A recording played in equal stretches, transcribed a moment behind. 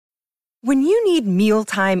When you need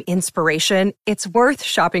mealtime inspiration, it's worth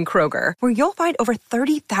shopping Kroger, where you'll find over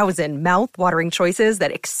 30,000 mouth-watering choices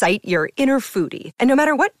that excite your inner foodie. And no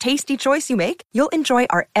matter what tasty choice you make, you'll enjoy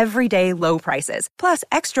our everyday low prices, plus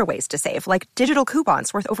extra ways to save, like digital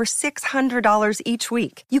coupons worth over $600 each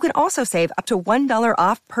week. You can also save up to $1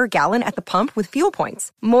 off per gallon at the pump with fuel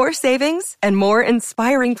points. More savings and more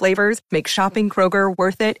inspiring flavors make shopping Kroger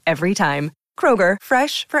worth it every time. Kroger,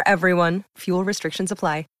 fresh for everyone. Fuel restrictions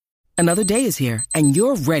apply. Another day is here, and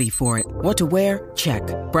you're ready for it. What to wear? Check.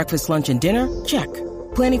 Breakfast, lunch, and dinner? Check.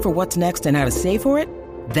 Planning for what's next and how to save for it?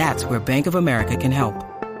 That's where Bank of America can help.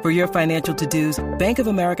 For your financial to-dos, Bank of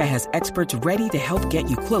America has experts ready to help get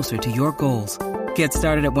you closer to your goals. Get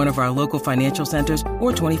started at one of our local financial centers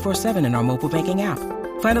or 24/7 in our mobile banking app.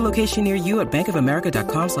 Find a location near you at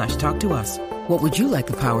bankofamerica.com/talktous. What would you like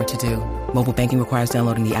the power to do? Mobile banking requires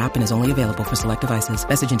downloading the app and is only available for select devices.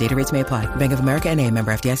 Message and data rates may apply. Bank of America N.A.,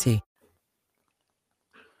 member FDIC.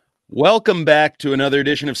 Welcome back to another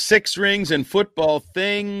edition of Six Rings and Football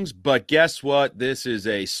Things. But guess what? This is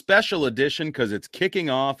a special edition because it's kicking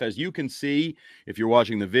off, as you can see, if you're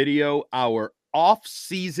watching the video, our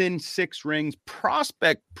off-season Six Rings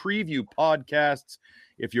prospect preview podcasts.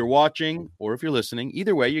 If you're watching or if you're listening,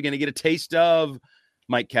 either way, you're going to get a taste of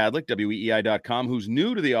Mike Kadlick, WEEI.com, who's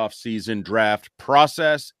new to the off-season draft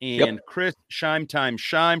process, and Chris Shime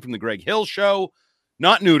from the Greg Hill Show,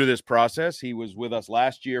 not new to this process. He was with us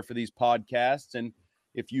last year for these podcasts. And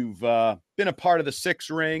if you've been a part of the Six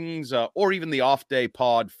Rings or even the Off Day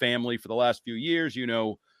Pod family for the last few years, you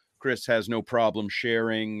know Chris has no problem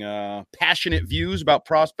sharing passionate views about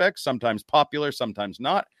prospects, sometimes popular, sometimes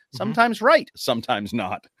not, sometimes right, sometimes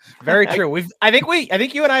not. Very true. I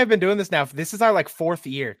think you and I have been doing this now. This is our fourth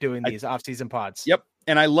year doing these off-season pods. Yep.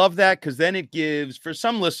 And I love that because then it gives, for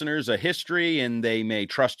some listeners, a history, and they may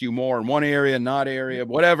trust you more in one area, not area,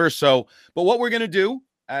 whatever. So, but what we're going to do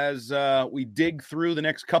as we dig through the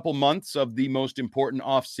next couple months of the most important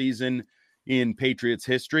offseason in Patriots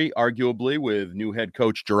history, arguably with new head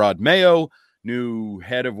coach Gerard Mayo, new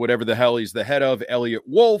head of whatever the hell he's the head of, Elliott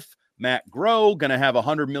Wolf, Matt Groh, going to have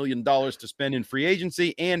 $100 million to spend in free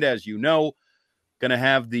agency. And as you know, going to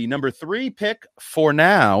have the number 3 pick for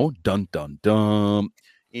now, dun, dun, dun,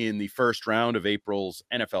 in the first round of April's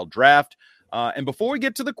NFL draft. And before we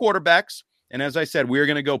get to the quarterbacks, and as I said, we're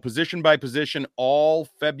going to go position by position all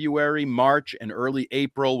February, March, and early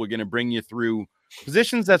April. We're going to bring you through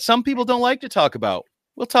positions that some people don't like to talk about.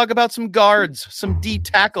 We'll talk about some guards, some D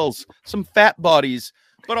tackles, some fat bodies,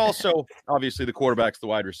 but also, obviously, the quarterbacks, the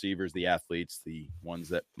wide receivers, the athletes, the ones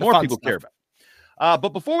that more people care about. But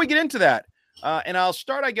before we get into that, and I'll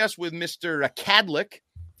start, I guess, with Mr. Kadlick.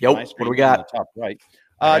 Yo, what do we got? Top right.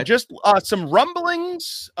 Just some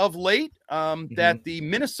rumblings of late that the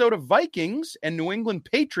Minnesota Vikings and New England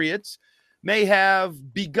Patriots may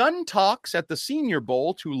have begun talks at the Senior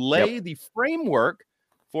Bowl to lay the framework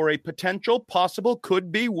for a potential, possible,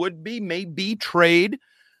 could be, would be, may be trade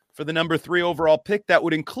for the number 3 overall pick that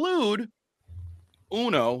would include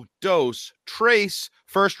uno, dos, tres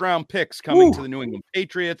first-round picks coming to the New England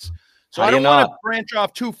Patriots. So I don't want to branch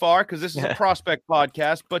off too far because this is a prospect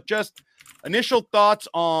podcast, but just initial thoughts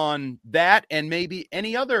on that and maybe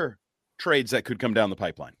any other trades that could come down the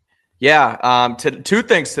pipeline. Yeah, two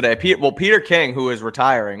things today. Peter King, who is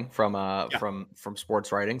retiring from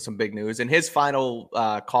sports writing, some big news. In his final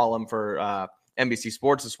column for NBC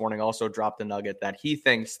Sports this morning, also dropped the nugget that he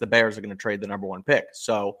thinks the Bears are going to trade the number 1 pick.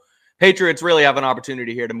 So Patriots really have an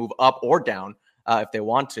opportunity here to move up or down if they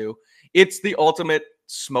want to. It's the ultimate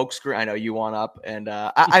smokescreen. I know you want up, and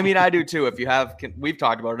I mean I do too. If you have, we've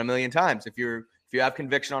talked about it a million times. If you have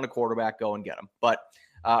conviction on a quarterback, go and get him. But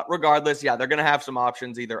regardless, they're going to have some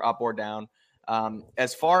options either up or down.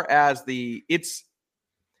 As far as it's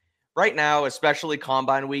right now, especially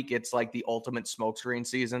Combine Week, it's like the ultimate smokescreen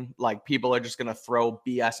season. Like people are just going to throw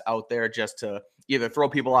BS out there just to either throw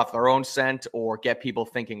people off their own scent or get people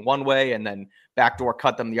thinking one way and then backdoor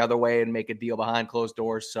cut them the other way and make a deal behind closed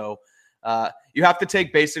doors. So you have to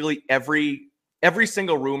take basically every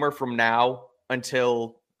single rumor from now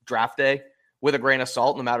until draft day with a grain of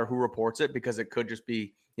salt, no matter who reports it, because it could just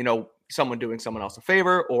be, someone doing someone else a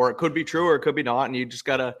favor, or it could be true or it could be not. And you just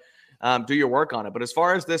got to do your work on it. But as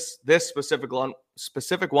far as this specific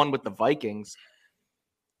one with the Vikings,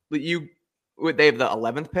 they have the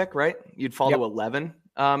 11th pick, right? You'd fall to 11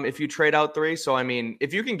 if you trade out 3. So, I mean,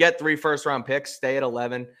 if you can get 3 first-round picks, stay at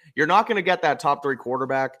 11. You're not going to get that top 3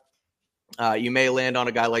 quarterback. You may land on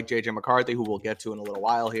a guy like J.J. McCarthy, who we'll get to in a little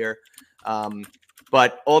while here.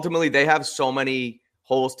 But ultimately, they have so many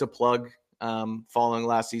holes to plug following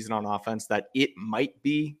last season on offense that it might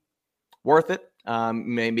be worth it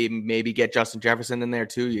Maybe get Justin Jefferson in there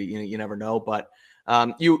too. You never know, but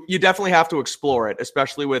you definitely have to explore it,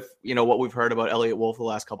 especially with what we've heard about Elliott Wolf the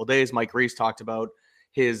last couple of days. Mike Reese talked about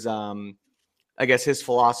his his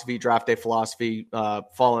philosophy, draft day philosophy,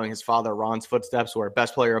 following his father Ron's footsteps, where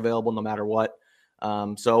best player available no matter what.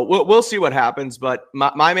 So we'll see what happens. But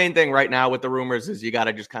my main thing right now with the rumors is you got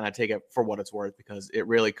to just kind of take it for what it's worth, because it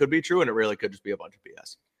really could be true and it really could just be a bunch of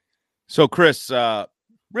BS. So, Chris,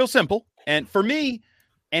 real simple. And for me,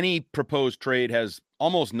 any proposed trade has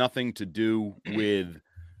almost nothing to do with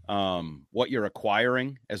what you're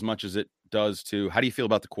acquiring as much as it does to how do you feel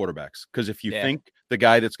about the quarterbacks? Because if you think the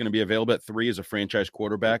guy that's going to be available at 3 is a franchise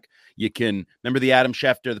quarterback, you can remember the Adam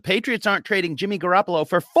Schefter. The Patriots aren't trading Jimmy Garoppolo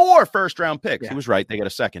for 4 first-round picks. He was right. They got a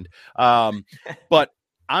second. But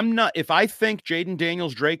I'm not. If I think Jaden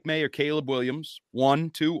Daniels, Drake May, or Caleb Williams,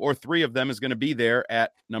 1, 2, or 3 of them is going to be there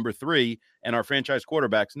at number 3 and our franchise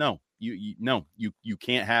quarterbacks, no, you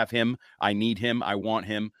can't have him. I need him. I want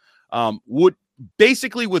him.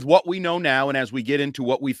 Basically, with what we know now, and as we get into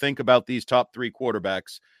what we think about these top 3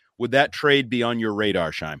 quarterbacks, would that trade be on your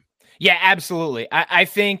radar, Scheim? Yeah, absolutely. I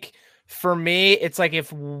think for me, it's like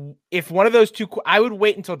if one of those two, I would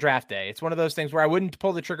wait until draft day. It's one of those things where I wouldn't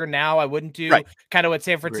pull the trigger now. I wouldn't do kind of what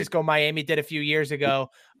San Francisco, Miami did a few years ago.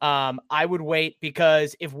 I would wait,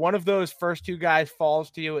 because if one of those first 2 guys falls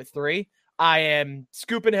to you at 3, I am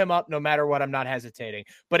scooping him up no matter what. I'm not hesitating.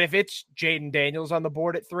 But if it's Jaden Daniels on the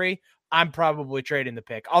board at 3, I'm probably trading the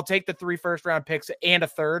pick. I'll take the 3 first-round picks and a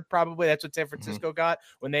third, probably. That's what San Francisco got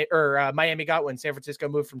when Miami got when San Francisco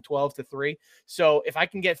moved from 12 to 3. So if I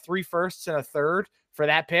can get 3 firsts and a third for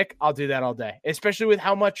that pick, I'll do that all day, especially with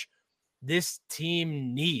how much this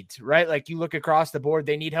team needs, right? Like, you look across the board,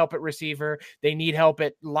 they need help at receiver. They need help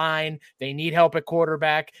at line. They need help at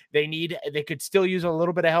quarterback. They could still use a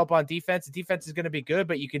little bit of help on defense. The defense is going to be good,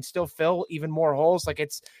 but you can still fill even more holes. Like,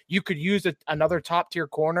 you could use another top tier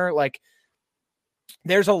corner. Like,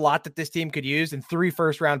 there's a lot that this team could use, and 3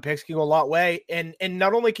 first-round picks can go a long way. And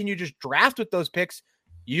not only can you just draft with those picks,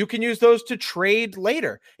 you can use those to trade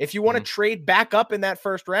later. If you want to trade back up in that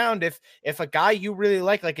first round, if a guy you really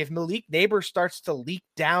like if Malik Neighbors starts to leak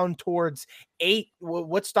down towards 8,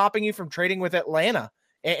 what's stopping you from trading with Atlanta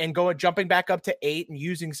and jumping back up to 8 and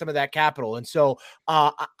using some of that capital? And so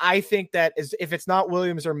I think that if it's not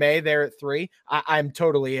Williams or May there at 3, I'm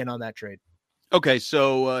totally in on that trade. Okay,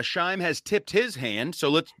 so Scheim has tipped his hand, so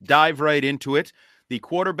let's dive right into it. The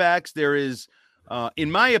quarterbacks, there is, in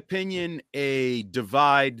my opinion, a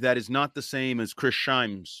divide that is not the same as Chris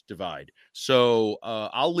Scheim's divide. So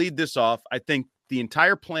I'll lead this off. I think the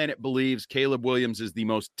entire planet believes Caleb Williams is the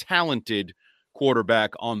most talented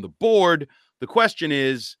quarterback on the board. The question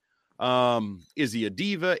is he a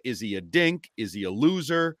diva? Is he a dink? Is he a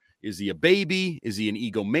loser? Is he a baby? Is he an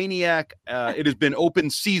egomaniac? It has been open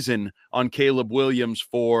season on Caleb Williams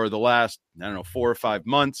for the last, 4 or 5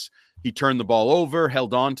 months. He turned the ball over,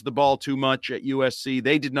 held on to the ball too much at USC.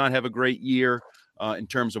 They did not have a great year in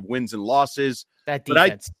terms of wins and losses. That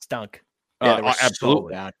defense stunk. Yeah, they were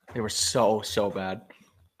absolutely so bad. They were so bad.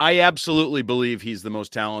 I absolutely believe he's the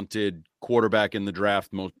most talented quarterback in the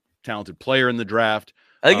draft, most talented player in the draft.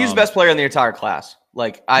 I think he's the best player in the entire class.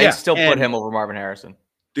 Like, I still put him over Marvin Harrison.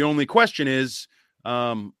 The only question is,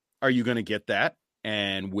 are you going to get that?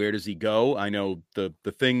 And where does he go? I know the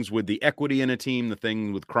things with the equity in a team, the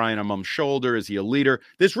thing with crying on mom's shoulder. Is he a leader?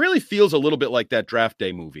 This really feels a little bit like that draft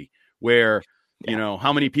day movie where,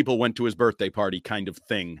 how many people went to his birthday party kind of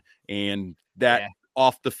thing. And that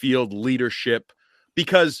off the field leadership,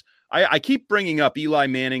 because I keep bringing up Eli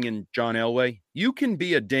Manning and John Elway. You can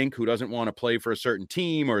be a dink who doesn't want to play for a certain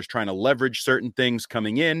team or is trying to leverage certain things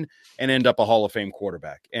coming in and end up a Hall of Fame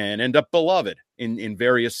quarterback and end up beloved in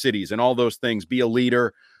various cities and all those things. Be a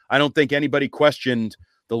leader. I don't think anybody questioned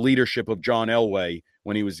the leadership of John Elway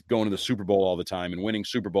when he was going to the Super Bowl all the time and winning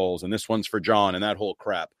Super Bowls. And this one's for John and that whole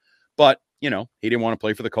crap. But, he didn't want to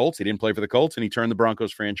play for the Colts. He didn't play for the Colts, and he turned the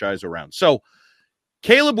Broncos franchise around. So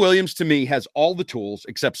Caleb Williams, to me, has all the tools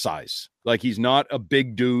except size. Like, he's not a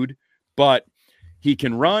big dude, but he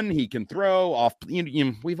can run, he can throw off.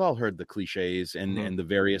 We've all heard the cliches and the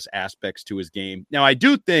various aspects to his game. Now, I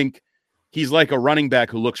do think he's like a running back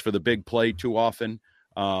who looks for the big play too often.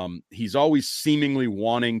 He's always seemingly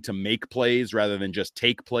wanting to make plays rather than just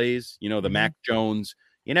take plays. The Mac Jones,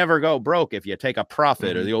 you never go broke if you take a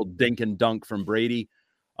profit, or the old dink and dunk from Brady.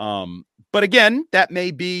 But again, that may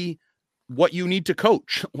be what you need to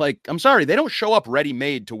coach. Like, I'm sorry, they don't show up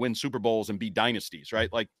ready-made to win Super Bowls and be dynasties, right?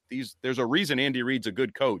 Like, there's a reason Andy Reid's a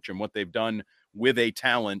good coach and what they've done with a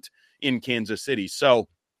talent in Kansas City. So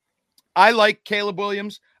I like Caleb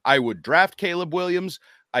Williams. I would draft Caleb Williams.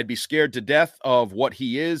 I'd be scared to death of what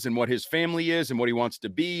he is and what his family is and what he wants to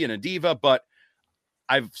be and a diva. But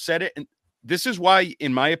I've said it, and this is why,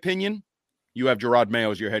 in my opinion, you have Gerard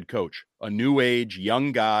Mayo as your head coach, a new age,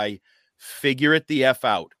 young guy. Figure it the F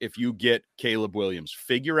out. If you get Caleb Williams,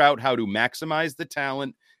 figure out how to maximize the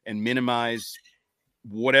talent and minimize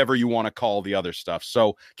whatever you want to call the other stuff.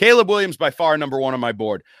 So Caleb Williams, by far number one on my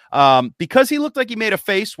board. Because he looked like he made a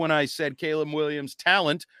face when I said Caleb Williams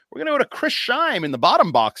talent, we're going to go to Chris Scheim in the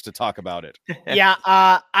bottom box to talk about it. Yeah.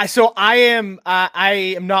 I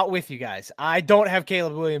am not with you guys. I don't have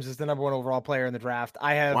Caleb Williams as the number one overall player in the draft.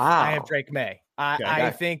 I have Drake May. I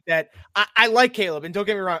think that I like Caleb, and don't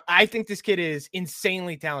get me wrong, I think this kid is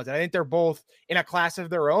insanely talented. I think they're both in a class of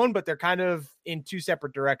their own, but they're kind of in two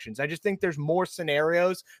separate directions. I just think there's more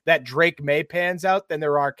scenarios that Drake May pans out than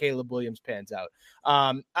there are Caleb Williams pans out.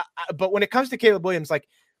 But when it comes to Caleb Williams, like,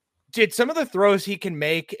 did some of the throws he can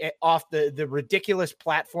make off the ridiculous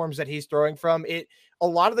platforms that he's throwing from, it a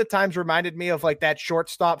lot of the times reminded me of like that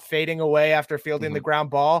shortstop fading away after fielding the ground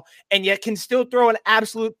ball, and yet can still throw an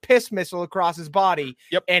absolute piss missile across his body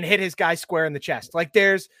and hit his guy square in the chest. Like,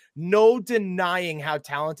 there's no denying how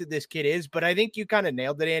talented this kid is, but I think you kind of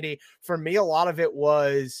nailed it, Andy. For me, a lot of it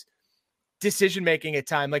was decision-making at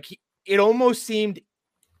time. Like, it almost seemed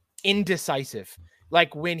indecisive.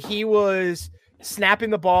 Like, when he was snapping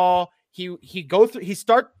the ball, he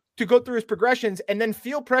start to go through his progressions and then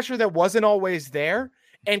feel pressure that wasn't always there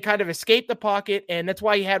and kind of escape the pocket. And that's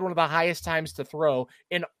why he had one of the highest times to throw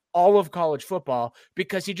in all of college football,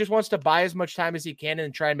 because he just wants to buy as much time as he can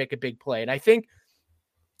and try and make a big play. And I think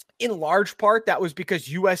in large part that was because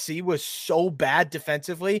USC was so bad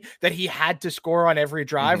defensively that he had to score on every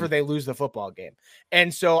drive or they lose the football game.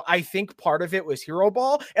 And so I think part of it was hero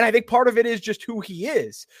ball, and I think part of it is just who he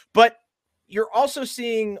is. But you're also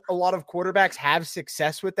seeing a lot of quarterbacks have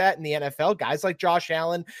success with that in the NFL. Guys like Josh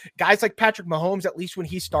Allen, guys like Patrick Mahomes, at least when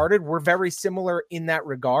he started, were very similar in that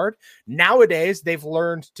regard. Nowadays, they've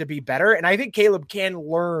learned to be better. And I think Caleb can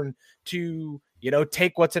learn to,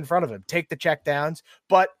 take what's in front of him, take the check downs.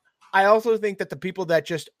 But I also think that the people that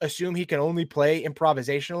just assume he can only play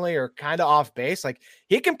improvisationally are kind of off base. Like,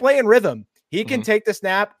 he can play in rhythm. He can take the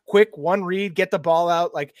snap, quick one read, get the ball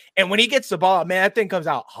out. And when he gets the ball out, man, that thing comes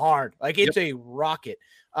out hard. Like, it's a rocket.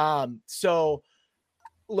 So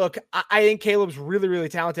look, I think Caleb's really, really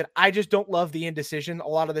talented. I just don't love the indecision a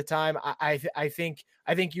lot of the time. I think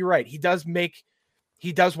you're right. He does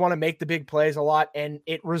want to make the big plays a lot, and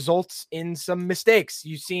it results in some mistakes.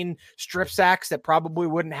 You've seen strip sacks that probably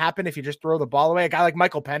wouldn't happen if you just throw the ball away. A guy like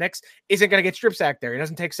Michael Penix isn't going to get strip sacked there. He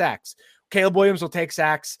doesn't take sacks. Caleb Williams will take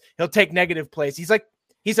sacks. He'll take negative plays.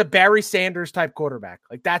 He's a Barry Sanders type quarterback.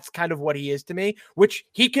 Like, that's kind of what he is to me, which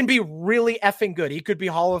he can be really effing good. He could be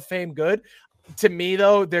Hall of Fame good. To me,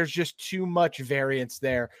 though, there's just too much variance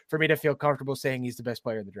there for me to feel comfortable saying he's the best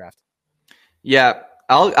player in the draft. Yeah.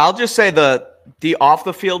 I'll just say the off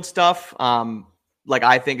the field stuff,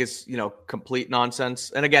 I think is, complete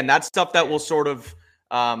nonsense. And again, that's stuff that will sort of,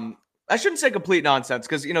 I shouldn't say complete nonsense,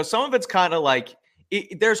 because, some of it's kind of like,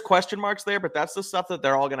 there's question marks there, but that's the stuff that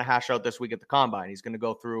they're all going to hash out this week at the Combine. He's going to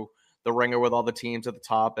go through the ringer with all the teams at the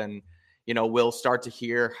top, and, we'll start to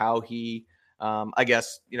hear how he,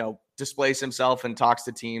 displays himself and talks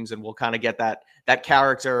to teams, and we'll kind of get that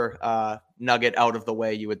character nugget out of the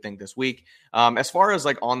way, you would think, this week. As far as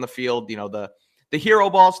on the field, the hero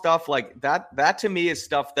ball stuff, like that to me is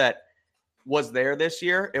stuff that was there this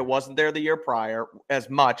year. It wasn't there the year prior as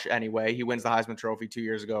much anyway. He wins the Heisman Trophy 2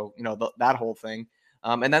 years ago, that whole thing.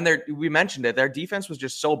 And then we mentioned it, their defense was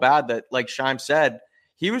just so bad that, like Scheim said,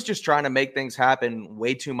 he was just trying to make things happen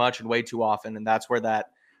way too much and way too often. And that's where that,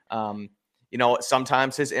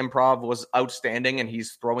 sometimes his improv was outstanding and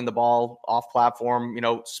he's throwing the ball off platform,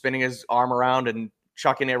 spinning his arm around and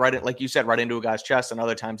chucking it right, like you said, right into a guy's chest. And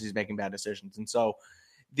other times he's making bad decisions. And so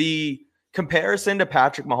the comparison to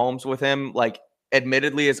Patrick Mahomes with him,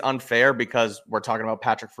 admittedly is unfair, because we're talking about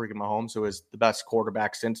Patrick freaking Mahomes, who is the best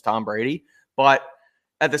quarterback since Tom Brady. But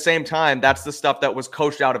at the same time, that's the stuff that was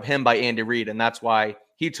coached out of him by Andy Reid. And that's why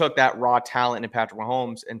he took that raw talent in Patrick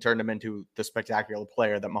Mahomes and turned him into the spectacular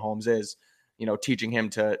player that Mahomes is, teaching him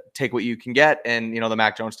to take what you can get. And, the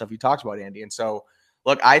Mac Jones stuff you talked about, Andy. And so,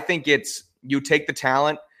 look, I think it's, you take the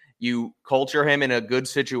talent, you culture him in a good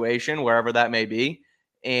situation, wherever that may be,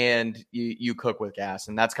 and you cook with gas.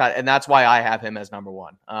 And that's why I have him as number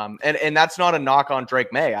one. And that's not a knock on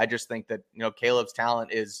Drake May. I just think that, Caleb's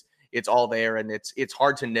talent is it's all there, and it's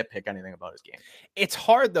hard to nitpick anything about his game. It's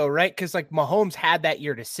hard though, right? Because like Mahomes had that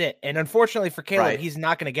year to sit, and unfortunately for Caleb, he's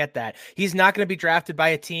not going to get that. He's not going to be drafted by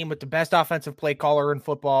a team with the best offensive play caller in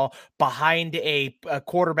football behind a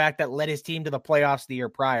quarterback that led his team to the playoffs the year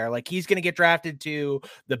prior. Like he's going to get drafted to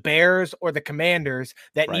the Bears or the Commanders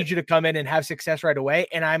that need you to come in and have success right away.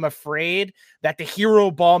 And I'm afraid that the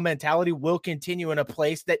hero ball mentality will continue in a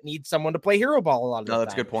place that needs someone to play hero ball a lot of the time.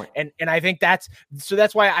 That's a good point. And I think that's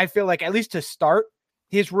why I feel like at least to start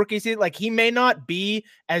his rookie season, like he may not be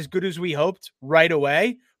as good as we hoped right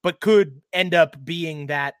away, but could end up being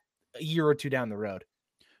that a year or two down the road.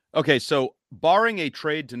 Okay, so barring a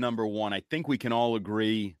trade to number one, I think we can all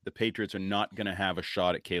agree the Patriots are not going to have a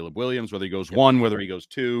shot at Caleb Williams, whether he goes one, whether he goes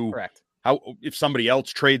two. Correct. If somebody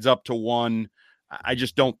else trades up to one, I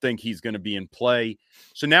just don't think he's going to be in play.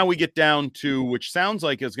 So now we get down to, which sounds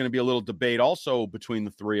like it's going to be a little debate also between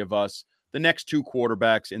the three of us, the next two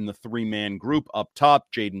quarterbacks in the three-man group up top,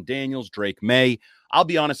 Jayden Daniels, Drake May. I'll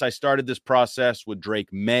be honest, I started this process with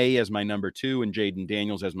Drake May as my number 2 and Jayden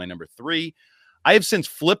Daniels as my number 3. I have since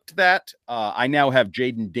flipped that. I now have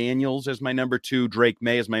Jayden Daniels as my number 2, Drake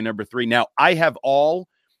May as my number 3. Now, I have all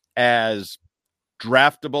as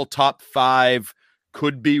draftable top 5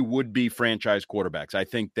 could-be, would-be franchise quarterbacks. I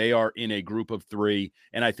think they are in a group of 3,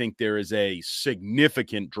 and I think there is a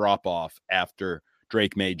significant drop-off after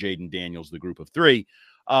Drake May, Jayden Daniels, the group of 3.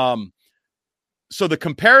 So the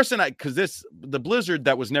comparison, because the blizzard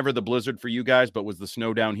that was never the blizzard for you guys, but was the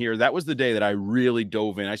snow down here, that was the day that I really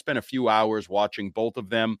dove in. I spent a few hours watching both of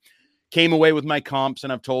them, came away with my comps,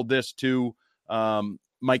 and I've told this to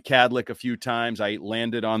Mike Kadlick a few times. I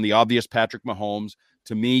landed on the obvious Patrick Mahomes.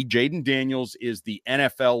 To me, Jayden Daniels is the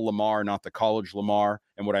NFL Lamar, not the college Lamar.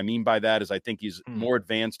 And what I mean by that is I think he's more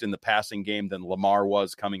advanced in the passing game than Lamar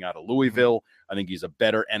was coming out of Louisville. I think he's a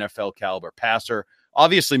better NFL caliber passer.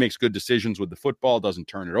 Obviously makes good decisions with the football, doesn't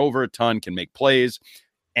turn it over a ton, can make plays,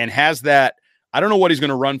 and has that. I don't know what he's going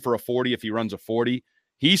to run for a 40 if he runs a 40.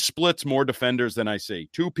 He splits more defenders than I see.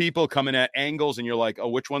 2 people coming at angles, and you're like, oh,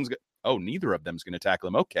 which one's neither of them's going to tackle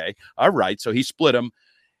him. Okay, all right, so he split them.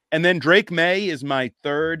 And then Drake May is my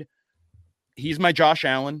 3rd. He's my Josh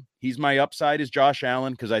Allen. He's my upside is Josh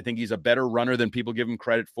Allen because I think he's a better runner than people give him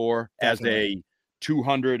credit for. Definitely. As a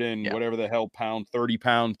 200 and whatever the hell pound, 30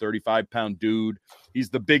 pound, 35 pound dude. He's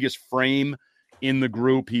the biggest frame in the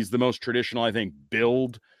group. He's the most traditional, I think,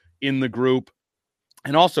 build in the group,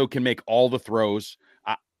 and also can make all the throws.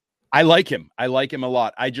 I like him. I like him a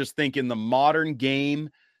lot. I just think in the modern game,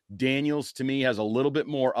 Daniels to me has a little bit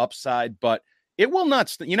more upside, but it will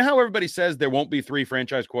not. You know how everybody says there won't be 3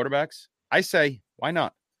 franchise quarterbacks? I say, why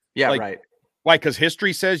not? Yeah, right. Why? Because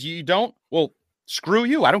history says you don't? Well, screw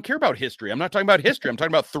you. I don't care about history. I'm not talking about history. I'm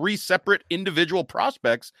talking about 3 separate individual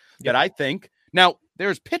prospects that I think. Now,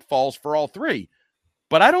 there's pitfalls for all 3,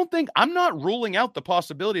 but I'm not ruling out the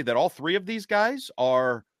possibility that all 3 of these guys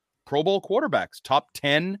are Pro Bowl quarterbacks, top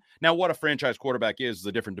 10. Now, what a franchise quarterback is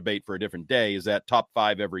a different debate for a different day. Is that top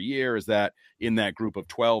 5 every year? Is that in that group of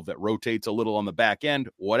 12 that rotates a little on the back end?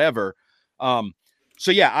 Whatever. So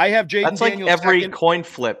yeah, I have Jayden Daniels. That's like every coin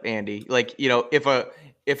flip, Andy. Like, if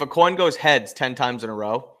a coin goes heads 10 times in a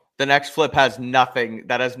row, the next flip has nothing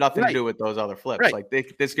to do with those other flips. Right. Like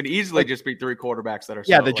this could easily just be 3 quarterbacks that are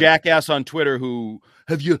the jackass on Twitter who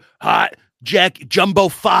Jumbo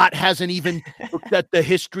Fott hasn't even looked at the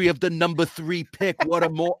history of the number 3 pick. What a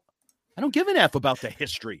more. I don't give an F about the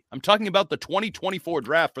history. I'm talking about the 2024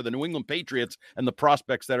 draft for the New England Patriots and the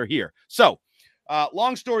prospects that are here. So,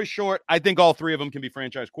 long story short, I think all 3 of them can be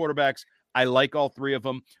franchise quarterbacks. I like all 3 of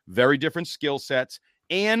them. Very different skill sets.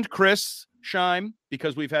 And Chris Scheim,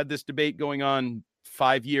 because we've had this debate going on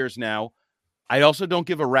 5 years now, I also don't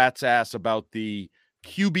give a rat's ass about the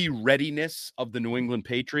QB readiness of the New England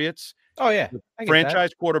Patriots. Oh, yeah.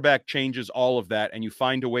 Franchise quarterback changes all of that, and you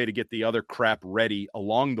find a way to get the other crap ready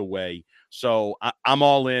along the way. So I'm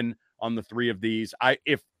all in on the 3 of these.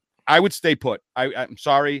 If I would stay put. I'm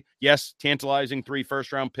sorry. Yes, tantalizing 3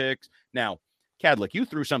 first-round picks. Now, Kadlick, you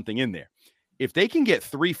threw something in there. If they can get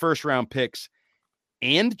 3 first-round picks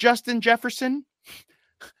and Justin Jefferson,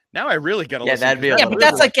 now I really got to listen. But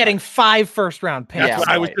that's like getting 5 first-round picks. That's what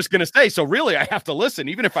I was just going to say. So really, I have to listen,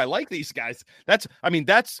 even if I like these guys.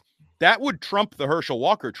 That would trump the Herschel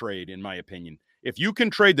Walker trade, in my opinion. If you can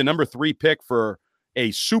trade the number 3 pick for a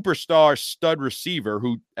superstar stud receiver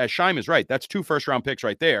who, as Scheim is right, that's 2 first-round picks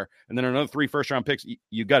right there, and then another 3 first-round picks,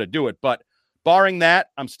 you got to do it. But barring that,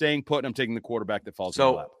 I'm staying put, and I'm taking the quarterback that falls in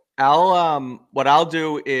the lap. What I'll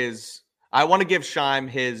do is I want to give Scheim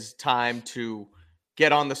his time to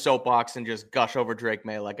get on the soapbox and just gush over Drake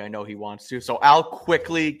May like I know he wants to. So I'll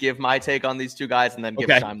quickly give my take on these two guys and then give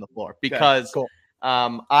Shime the floor because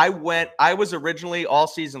I was originally all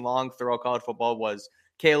season long throughout college football was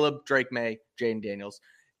Caleb, Drake May, Jayden Daniels.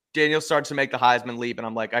 Daniels starts to make the Heisman leap, and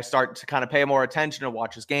I'm like, I start to kind of pay more attention and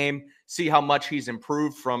watch his game, see how much he's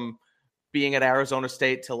improved from being at Arizona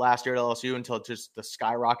State to last year at LSU until just the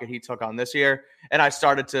skyrocket he took on this year. And I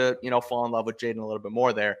started to, fall in love with Jayden a little bit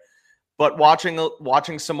more there. But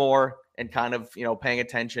watching some more and kind of, paying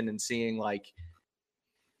attention and seeing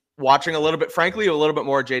watching a little bit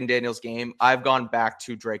more of Jayden Daniels' game, I've gone back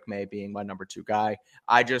to Drake May being my number 2 guy.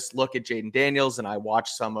 I just look at Jayden Daniels and I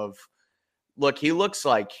watch he looks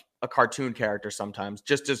like a cartoon character sometimes,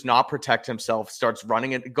 just does not protect himself, starts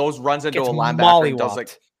running and runs into a linebacker and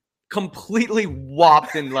does completely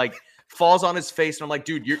whopped and falls on his face. And I'm like,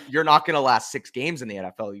 dude, you're not going to last 6 games in the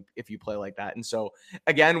NFL if you play like that. And so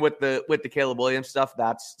again, with the Caleb Williams stuff,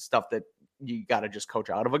 that's stuff that you got to just coach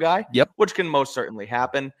out of a guy, which can most certainly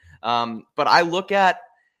happen. But I look at,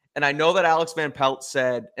 and I know that Alex Van Pelt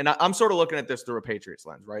said, and I'm sort of looking at this through a Patriots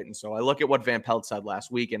lens, right? And so I look at what Van Pelt said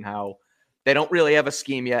last week and how they don't really have a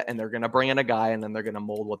scheme yet, and they're going to bring in a guy, and then they're going to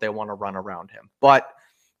mold what they want to run around him. But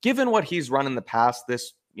given what he's run in the past,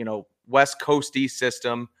 this, West Coasty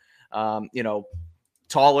system,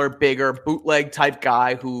 taller, bigger, bootleg type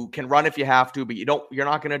guy who can run if you have to, but you're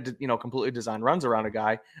not going to, completely design runs around a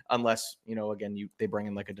guy unless, again, they bring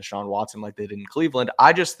in like a Deshaun Watson like they did in Cleveland.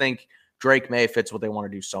 I just think Drake May fits what they want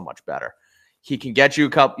to do so much better. He can get you a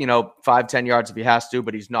couple, 5-10 yards if he has to,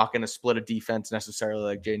 but he's not going to split a defense necessarily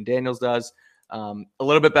like Jayden Daniels does. A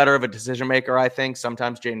little bit better of a decision maker, I think.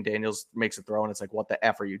 Sometimes Jayden Daniels makes a throw and it's like, what the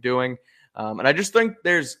F are you doing? And I just think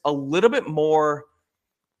there's a little bit more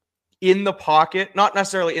in the pocket, not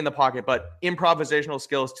necessarily in the pocket, but improvisational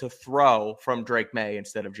skills to throw from Drake May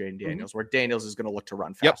instead of Jayden Daniels, where Daniels is going to look to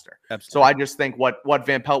run faster. So I just think what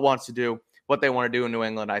Van Pelt wants to do, what they want to do in New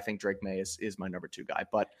England, I think Drake May is my number 2 guy.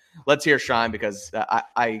 But let's hear Shime because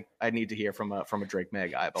I need to hear from a Drake May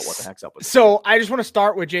guy about what the heck's up with. So I just want to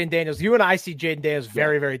start with Jayden Daniels. You and I see Jayden Daniels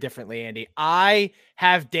very, very differently, Andy. I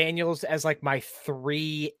have Daniels as my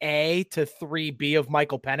 3A to 3B of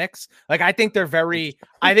Michael Penix. I think they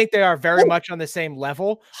are very much on the same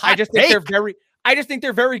level. I just think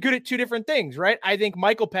they're very good at 2 different things, right? I think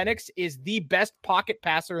Michael Penix is the best pocket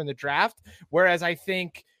passer in the draft, whereas I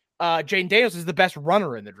think Jayden Daniels is the best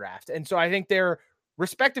runner in the draft. And so I think they're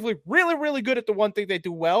respectively really, really good at the one thing they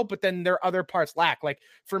do well, but then their other parts lack.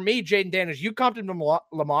 For me, Jayden Daniels, you comped him to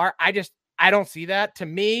Lamar. I don't see that. To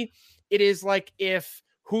me, it is like if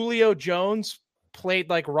Julio Jones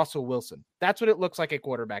played like Russell Wilson. That's what it looks like at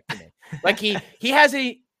quarterback to me. He has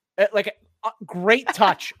a great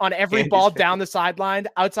touch on every ball down the sideline,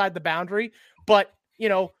 outside the boundary, but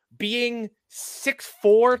being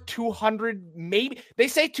 6'4", 200, maybe they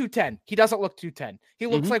say 210. He doesn't look 210. He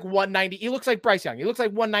looks like 190. He looks like Bryce Young. He looks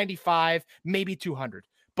like 195, maybe 200.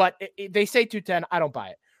 But they say 210. I don't buy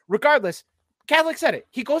it. Regardless, Catholic said it.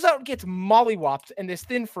 He goes out and gets mollywopped in this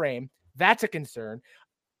thin frame. That's a concern.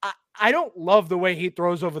 I don't love the way he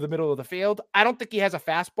throws over the middle of the field. I don't think he has a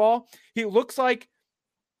fastball. He looks like,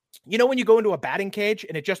 when you go into a batting cage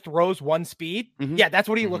and it just throws one speed? Yeah, that's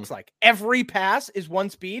what he looks like. Every pass is one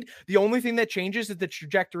speed. The only thing that changes is the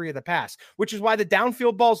trajectory of the pass, which is why the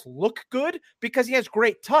downfield balls look good because he has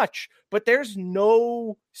great touch, but there's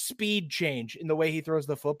no speed change in the way he throws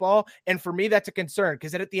the football. And for me, that's a concern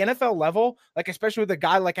because at the NFL level, especially with a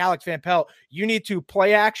guy like Alex Van Pelt, you need to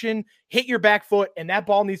play action, hit your back foot, and that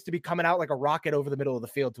ball needs to be coming out like a rocket over the middle of the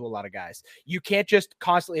field to a lot of guys. You can't just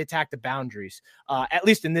constantly attack the boundaries, at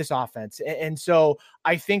least in this offense. And so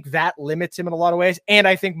I think that limits him in a lot of ways. And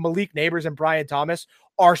I think Malik Neighbors and Brian Thomas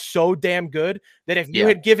are so damn good that if you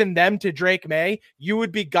had given them to Drake May, you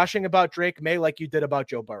would be gushing about Drake May like you did about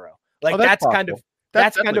Joe Burrow. That's kind of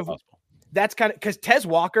because Tez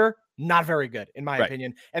Walker, not very good in my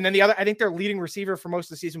opinion. And then the other, I think their leading receiver for most of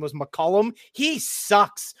the season was McCollum. He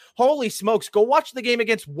sucks. Holy smokes. Go watch the game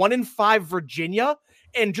against 1-5 Virginia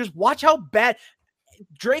and just watch how bad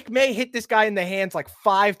Drake May hit this guy in the hands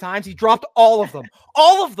 5 times. He dropped all of them.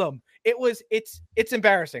 All of them. It's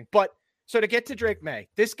embarrassing. But so to get to Drake May,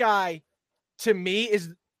 this guy to me is,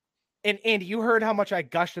 and Andy, you heard how much I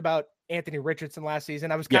gushed about Anthony Richardson last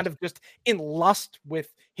season. I was kind of just in lust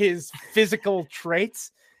with his physical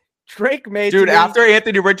traits. Drake May, dude, after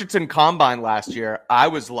Anthony Richardson combine last year, I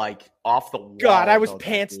was off the wall. God, I was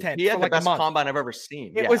pants tense. He had the best combine I've ever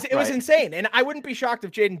seen. It was insane. And I wouldn't be shocked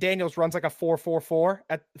if Jayden Daniels runs a 4.44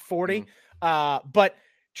 at 40. But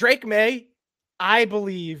Drake May, I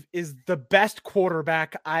believe, is the best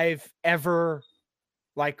quarterback I've ever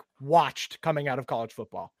like watched coming out of college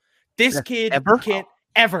football. This kid ever? can't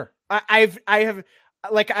ever. I've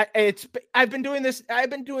been doing this. I've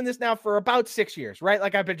been doing this now for about 6 years, right?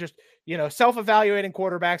 Like I've been just, self-evaluating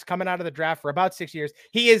quarterbacks coming out of the draft for about 6 years.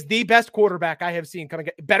 He is the best quarterback I have seen coming,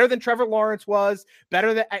 better than Trevor Lawrence was,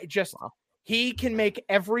 better than he can make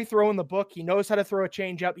every throw in the book. He knows how to throw a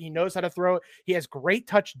change up. He knows how to throw it. He has great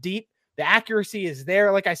touch deep. The accuracy is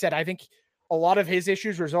there. Like I said, I think a lot of his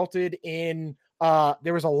issues resulted in,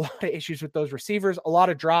 there was a lot of issues with those receivers, a lot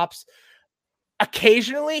of drops.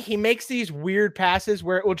 Occasionally he makes these weird passes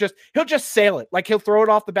where he'll just sail it. Like he'll throw it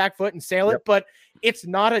off the back foot and sail it, but it's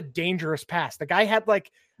not a dangerous pass. The guy had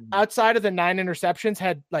outside of the 9 interceptions,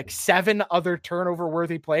 had 7 other turnover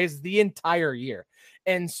worthy plays the entire year.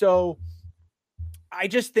 And so I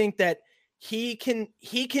just think that he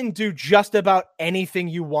can do just about anything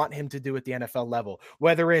you want him to do at the NFL level,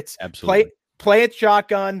 whether it's play it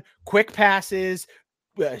shotgun, quick passes,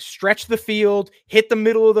 stretch the field, hit the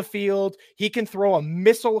middle of the field. He can throw a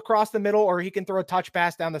missile across the middle, or he can throw a touch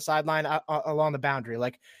pass down the sideline along the boundary.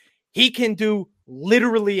 Like he can do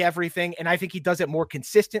literally everything. And I think he does it more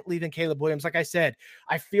consistently than Caleb Williams. Like I said,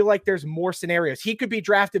 I feel like there's more scenarios. He could be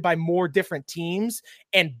drafted by more different teams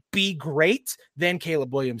and be great than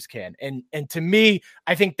Caleb Williams can. And to me,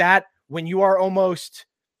 I think that when you are almost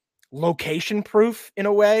location proof in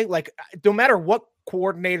a way, like no matter what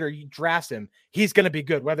coordinator you draft him, he's going to be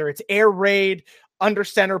good, whether it's air raid, under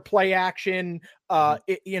center play action,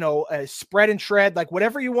 spread and shred, like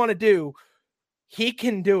whatever you want to do, he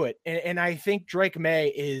can do it. And I think Drake May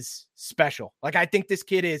is special. Like I think this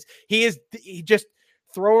kid he just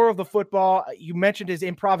thrower of the football. You mentioned his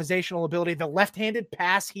improvisational ability. The left-handed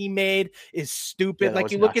pass he made is stupid.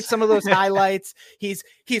 Like you look at some of those highlights, he's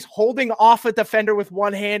holding off a defender with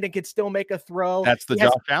one hand and can still make a throw. That's the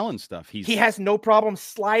Josh Allen stuff. He has no problem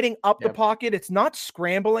sliding up the pocket. It's not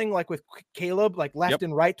scrambling like with Caleb, like left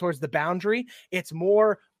and right towards the boundary. It's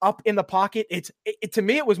more up in the pocket. To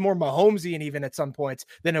me, it was more Mahomesian even at some points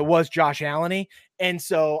than it was Josh Allen-y. And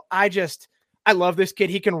so I love this kid.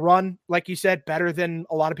 He can run, like you said, better than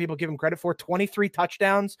a lot of people give him credit for. 23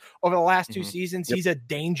 touchdowns over the last 2 seasons. He's a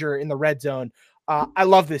danger in the red zone. I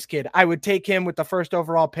love this kid. I would take him with the first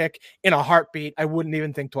overall pick in a heartbeat. I wouldn't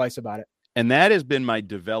even think twice about it. And that has been my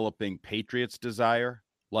developing Patriots desire.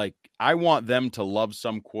 Like, I want them to love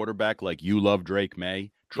some quarterback like you love Drake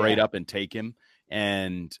May, trade up and take him.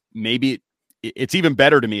 And maybe it's even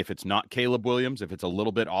better to me if it's not Caleb Williams, if it's a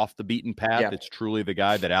little bit off the beaten path. It's truly the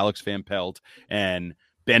guy that Alex Van Pelt and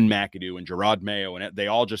Ben McAdoo and Gerard Mayo, and they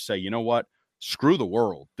all just say, you know what, screw the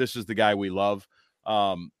world. This is the guy we love.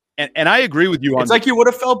 And I agree with you on it's like you would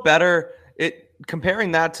have felt better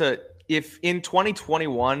comparing that to if in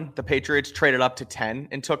 2021 the Patriots traded up to 10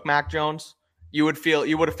 and took Mac Jones. You would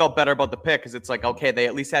have felt better about the pick because it's like, okay, they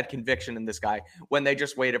at least had conviction in this guy when they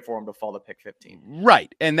just waited for him to fall to pick 15.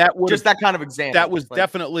 Right. And that was just that kind of example. That was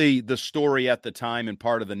definitely the story at the time and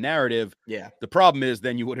part of the narrative. Yeah. The problem is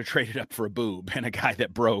then you would have traded up for a boob and a guy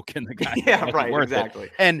that broke and the guy that wasn't worth exactly.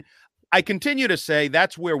 it. And I continue to say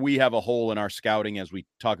that's where we have a hole in our scouting as we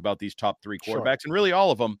talk about these top 3 quarterbacks and really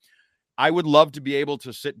all of them. I would love to be able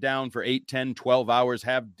to sit down for 8, 10, 12 hours,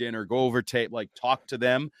 have dinner, go over tape, talk to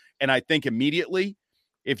them. And I think immediately,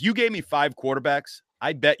 if you gave me 5 quarterbacks,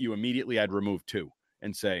 I bet you immediately I'd remove 2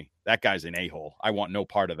 and say, that guy's an a-hole. I want no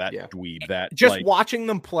part of that dweeb. That just watching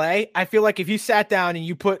them play, I feel like if you sat down and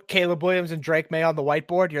you put Caleb Williams and Drake May on the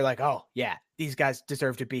whiteboard, you're like, oh, yeah, these guys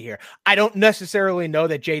deserve to be here. I don't necessarily know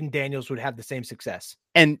that Jaden Daniels would have the same success.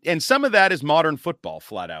 And some of that is modern football,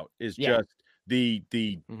 flat out, is just the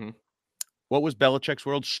what was Belichick's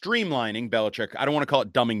world? Streamlining Belichick. I don't want to call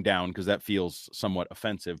it dumbing down because that feels somewhat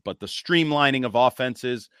offensive, but the streamlining of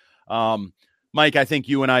offenses. Mike, I think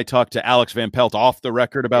you and I talked to Alex Van Pelt off the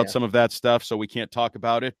record about some of that stuff, so we can't talk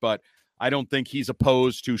about it, but I don't think he's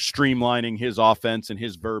opposed to streamlining his offense and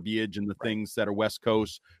his verbiage and the things that are West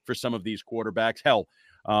Coast for some of these quarterbacks. Hell,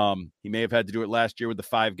 he may have had to do it last year with the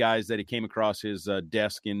 5 guys that he came across his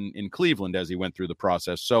desk in Cleveland as he went through the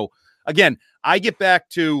process. So, again, I get back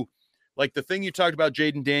to the thing you talked about,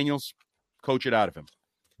 Jaden Daniels, coach it out of him.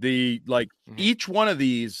 Each one of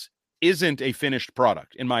these isn't a finished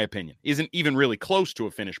product, in my opinion, isn't even really close to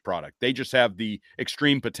a finished product. They just have the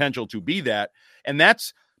extreme potential to be that. And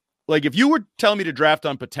that's if you were telling me to draft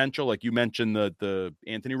on potential, like you mentioned the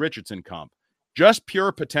Anthony Richardson comp, just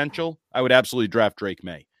pure potential, I would absolutely draft Drake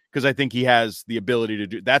May because I think he has the ability to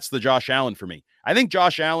do. That's the Josh Allen for me. I think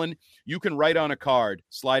Josh Allen, you can write on a card,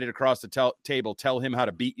 slide it across the table, tell him how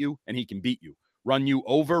to beat you, and he can beat you. Run you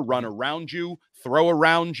over, run around you, throw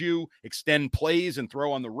around you, extend plays and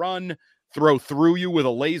throw on the run, throw through you with a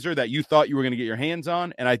laser that you thought you were going to get your hands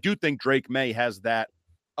on. And I do think Drake May has that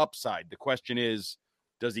upside. The question is,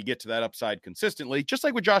 does he get to that upside consistently? Just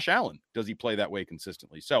like with Josh Allen, does he play that way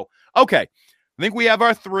consistently? So, okay, I think we have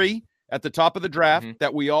our three at the top of the draft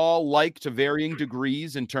that we all like to varying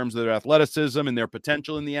degrees in terms of their athleticism and their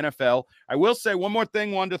potential in the NFL. I will say one more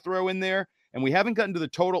thing, wanted to throw in there, and we haven't gotten to the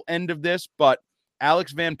total end of this, but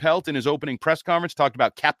Alex Van Pelt in his opening press conference talked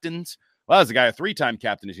about captains. Well, as a guy, a three-time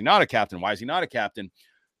captain, is he not a captain? Why is he not a captain?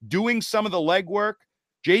 Doing some of the legwork.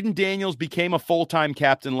 Jaden Daniels became a full-time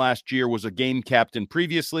captain last year, was a game captain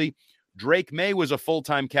previously. Drake May was a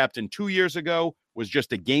full-time captain 2 years ago, was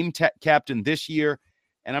just a game captain this year.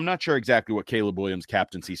 And I'm not sure exactly what Caleb Williams'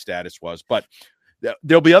 captaincy status was, but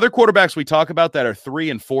there'll be other quarterbacks we talk about that are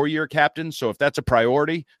 3- and 4-year captains. So if that's a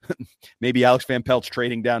priority, maybe Alex Van Pelt's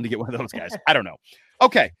trading down to get one of those guys. I don't know.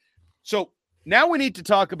 Okay, so now we need to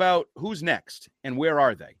talk about who's next and where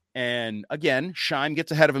are they. And again, Scheim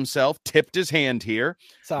gets ahead of himself, tipped his hand here.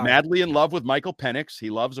 Sorry. Madly in love with Michael Penix.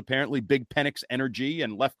 He loves apparently big Penix energy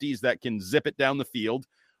and lefties that can zip it down the field.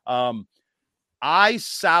 I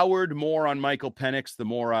soured more on Michael Penix the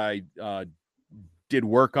more I did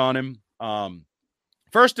work on him.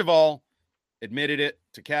 First of all, admitted it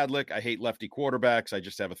to Cadlick. I hate lefty quarterbacks. I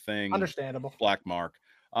just have a thing. Understandable. Black mark.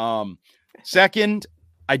 Second,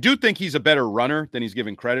 I do think he's a better runner than he's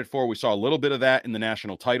given credit for. We saw a little bit of that in the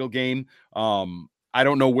national title game. I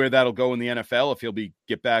don't know where that'll go in the NFL, if he'll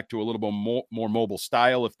get back to a little bit more mobile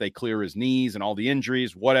style, if they clear his knees and all the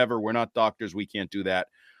injuries, whatever. We're not doctors. We can't do that.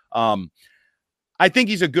 I think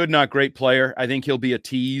he's a good, not great player. I think he'll be a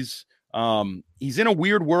tease. He's in a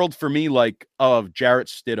weird world for me, like of Jarrett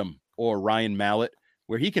Stidham or Ryan Mallett,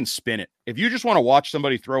 where he can spin it. If you just want to watch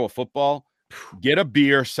somebody throw a football, get a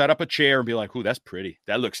beer, set up a chair, and be like, ooh, that's pretty.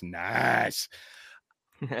 That looks nice.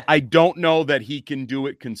 I don't know that he can do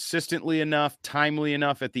it consistently enough, timely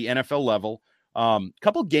enough at the NFL level.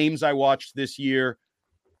 Couple games I watched this year.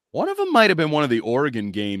 One of them might have been one of the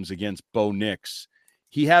Oregon games against Bo Nix.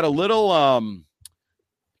 He had a little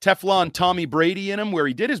Teflon Tommy Brady in him where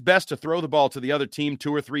he did his best to throw the ball to the other team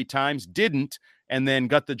 2 or 3 times, didn't, and then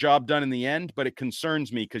got the job done in the end. But it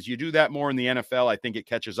concerns me because you do that more in the NFL. I think it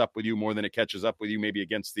catches up with you more than it catches up with you maybe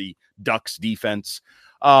against the Ducks defense.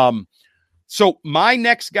 So my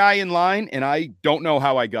next guy in line, and I don't know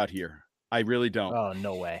how I got here. I really don't. Oh,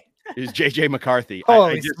 no way. Is J.J. McCarthy.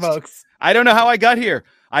 Holy smokes. I don't know how I got here.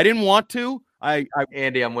 I didn't want to.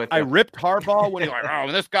 Andy, I'm with you. I ripped Harbaugh when he's like, oh,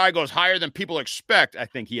 when this guy goes higher than people expect. I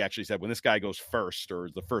think he actually said when this guy goes first or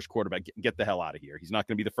the first quarterback, get the hell out of here. He's not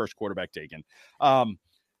going to be the first quarterback taken.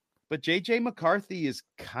 But J.J. McCarthy is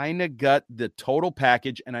kind of got the total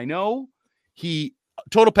package. And I know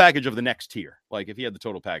total package of the next tier. Like if he had the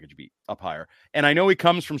total package, be up higher. And I know he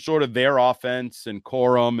comes from sort of their offense and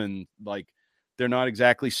Corum and like they're not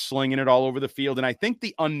exactly slinging it all over the field. And I think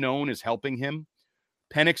the unknown is helping him.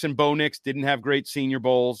 Penix and Bo Nix didn't have great senior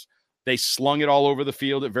bowls. They slung it all over the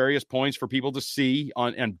field at various points for people to see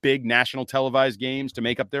on big national televised games to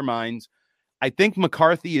make up their minds. I think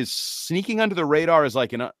McCarthy is sneaking under the radar as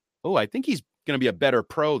like I think he's going to be a better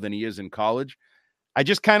pro than he is in college. I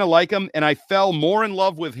just kind of like him, and I fell more in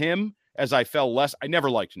love with him as I fell less. I never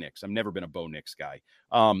liked Nix. I've never been a Bo Nix guy.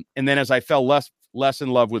 And then as I fell less in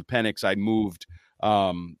love with Penix, I moved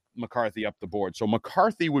McCarthy up the board. So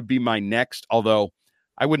McCarthy would be my next, although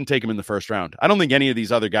I wouldn't take him in the first round. I don't think any of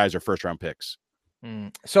these other guys are first round picks.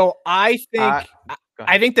 So I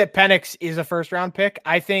think that Penix is a first round pick.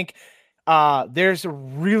 I think there's a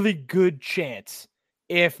really good chance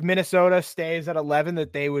if Minnesota stays at 11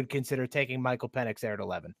 that they would consider taking Michael Penix there at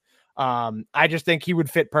 11. I just think he would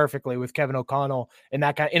fit perfectly with Kevin O'Connell in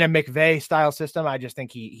that in a McVay style system. I just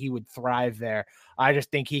think he would thrive there. I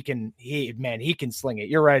just think he can sling it.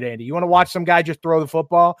 You're right, Andy. You want to watch some guy just throw the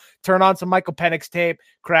football, turn on some Michael Penix tape,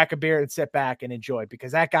 crack a beer and sit back and enjoy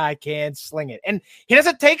because that guy can sling it. And he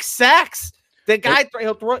doesn't take sacks. The guy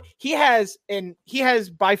he'll throw. He has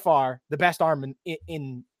by far the best arm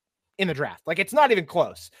in the draft. Like it's not even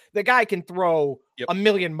close. The guy can throw a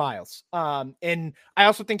million miles. And I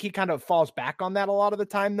also think he kind of falls back on that a lot of the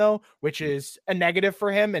time though, which is a negative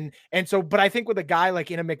for him. And so, but I think with a guy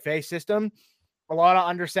like in a McVay system, a lot of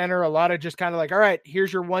under center, a lot of just kind of like, all right,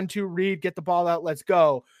 here's your 1-2 read, get the ball out, let's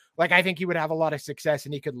go. Like, I think he would have a lot of success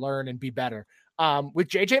and he could learn and be better. With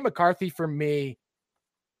JJ McCarthy, for me,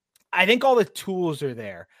 I think all the tools are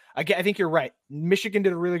there. I think you're right. Michigan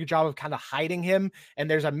did a really good job of kind of hiding him,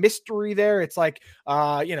 and there's a mystery there. It's like,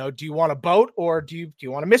 do you want a boat or do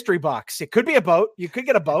you want a mystery box? It could be a boat. You could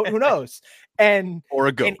get a boat. Who knows? Or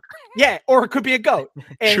a goat. Or it could be a goat.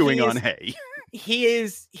 Chewing on hay. he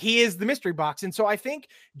is the mystery box. And so I think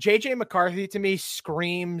JJ McCarthy to me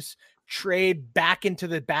screams trade back into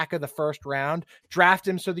the back of the first round, draft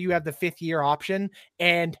him so that you have the 5th year option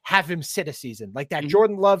and have him sit a season like that.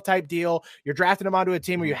 Jordan Love type deal. You're drafting him onto a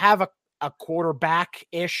team where you have a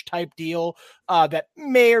quarterback-ish type deal that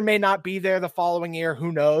may or may not be there the following year.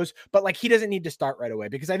 Who knows? But like, he doesn't need to start right away,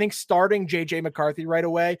 because I think starting JJ McCarthy right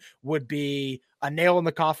away would be a nail in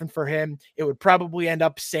the coffin for him. It would probably end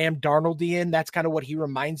up Sam Darnoldian. That's kind of what he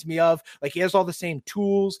reminds me of. Like, he has all the same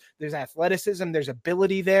tools. There's athleticism. There's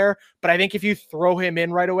ability there. But I think if you throw him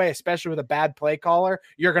in right away, especially with a bad play caller,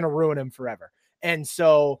 you're going to ruin him forever. And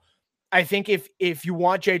so I think if you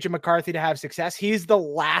want JJ McCarthy to have success, he's the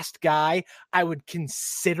last guy I would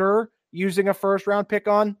consider using a first round pick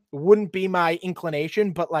on. Wouldn't be my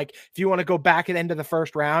inclination, but like, if you want to go back at the end of the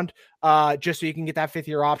first round, just so you can get that 5th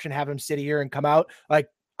year option, have him sit here and come out, like,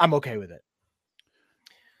 I'm okay with it.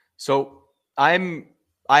 So I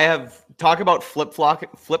have talked about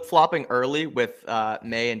flip-flopping early with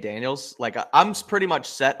May and Daniels. Like, I'm pretty much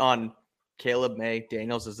set on Caleb, May,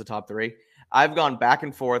 Daniels as the top 3. I've gone back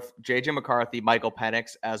and forth, JJ McCarthy, Michael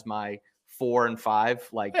Penix as my 4 and 5.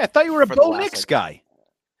 Like, I thought you were a Bo Nix guy.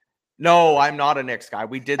 No, I'm not a Nix guy.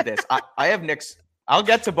 We did this. I have Nix. I'll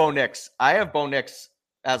get to Bo Nix. I have Bo Nix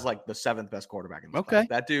as like the 7th best quarterback in the class.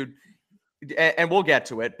 That dude, and we'll get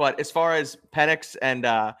to it. But as far as Penix and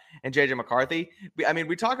JJ McCarthy,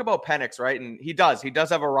 we talk about Penix, right? And he does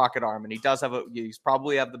have a rocket arm, and he's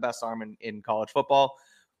probably have the best arm in college football.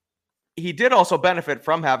 He did also benefit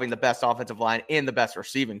from having the best offensive line and the best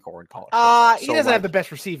receiving core in college football. He doesn't have the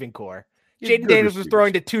best receiving core. Jaden Daniels was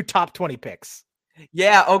throwing to 2 top 20 picks.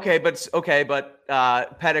 Yeah, but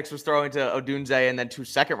Penix was throwing to Odunze and then 2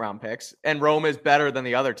 second-round picks, and Rome is better than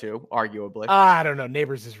the other 2, arguably. I don't know.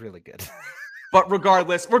 Neighbors is really good. But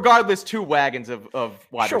regardless, 2 wagons of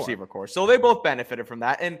wide receiver core. So they both benefited from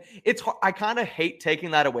that. And I kind of hate taking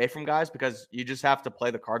that away from guys, because you just have to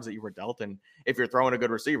play the cards that you were dealt. And if you're throwing to good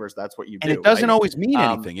receivers, that's what you do. And it doesn't always mean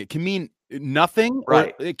anything. It can mean nothing.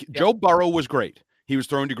 Right. Joe Burrow was great. He was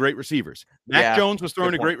throwing to great receivers. Mac Jones was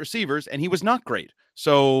throwing to great receivers, and he was not great.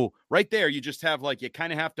 So right there, you just have you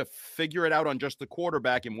kind of have to figure it out on just the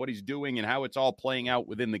quarterback and what he's doing and how it's all playing out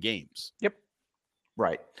within the games. Yep.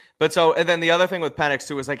 Right. And then the other thing with Penix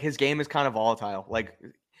too is like, his game is kind of volatile. Like,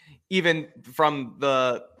 even from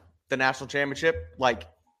the national championship, like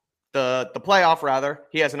the playoff rather,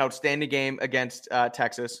 he has an outstanding game against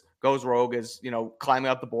Texas, goes rogue, is, climbing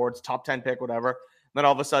up the boards, top 10 pick, whatever. Then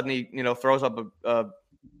all of a sudden he, throws up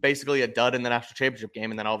basically a dud in the national championship game.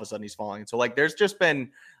 And then all of a sudden he's falling. So like, there's just been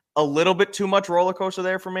a little bit too much roller coaster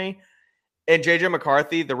there for me. And JJ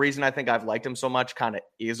McCarthy, the reason I think I've liked him so much kind of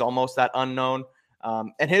is almost that unknown.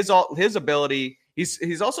 And his ability,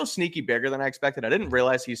 he's also sneaky bigger than I expected. I didn't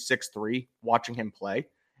realize he's 6'3" watching him play.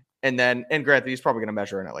 And granted, he's probably going to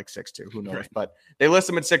measure in at like 6'2", who knows? Right. But they list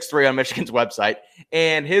him at 6'3" on Michigan's website.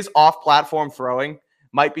 And his off-platform throwing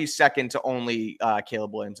might be second to only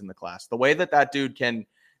Caleb Williams in the class. The way that dude can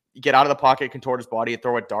get out of the pocket, contort his body, and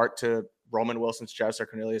throw a dart to Roman Wilson's chest or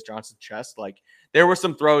Cornelius Johnson's chest. Like, there were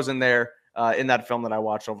some throws in there in that film that I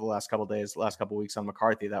watched over the last couple of weeks on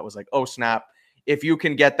McCarthy that was like, oh, snap. If you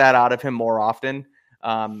can get that out of him more often.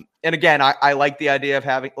 And again, I like the idea of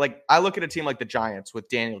having, like, I look at a team like the Giants with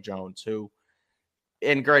Daniel Jones, who,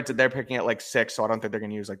 and granted, they're picking at like 6, so I don't think they're going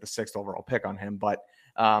to use like the 6th overall pick on him. But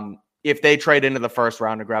if they trade into the first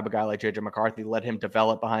round to grab a guy like JJ McCarthy, let him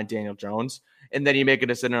develop behind Daniel Jones, and then you make a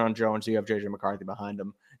decision on Jones, so you have JJ McCarthy behind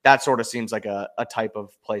him. That sort of seems like a type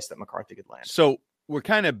of place that McCarthy could land. So we're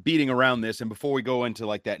kind of beating around this. And before we go into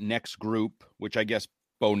like that next group, which I guess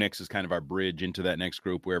Bo Nix is kind of our bridge into that next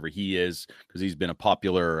group, wherever he is, because he's been a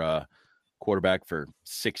popular quarterback for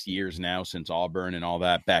 6 years now, since Auburn and all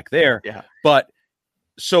that back there. Yeah. But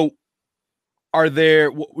so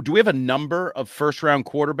do we have a number of first round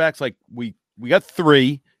quarterbacks? Like we got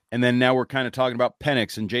 3, and then now we're kind of talking about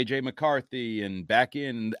Penix and JJ McCarthy and back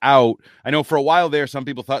in and out. I know for a while there, some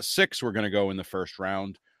people thought 6 were going to go in the first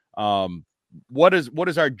round. What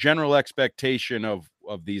is our general expectation of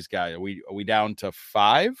these guys? Are we down to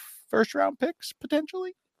 5 first round picks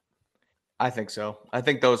potentially? I think so. I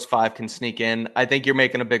think those 5 can sneak in. I think you're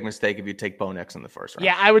making a big mistake if you take Bo Nix in the first round.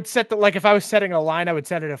 Yeah, I would set if I was setting a line, I would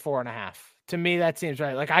set it at 4.5. To me, that seems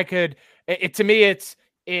right. Like, I could, to me, it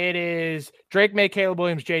is Drake May, Caleb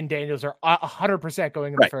Williams, Jaden Daniels are 100%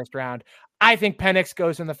 going in the first round. I think Penix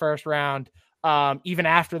goes in the first round, even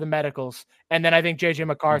after the medicals. And then I think JJ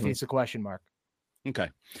McCarthy is a question mark. Okay.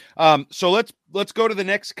 So let's go to the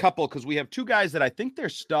next couple, because we have 2 guys that I think their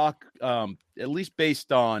stock, at least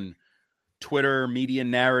based on Twitter, media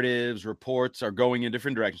narratives, reports, are going in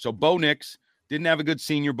different directions. So Bo Nix, didn't have a good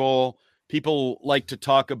Senior Bowl. People like to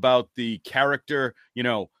talk about the character,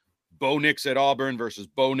 Bo Nix at Auburn versus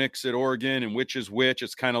Bo Nix at Oregon and which is which.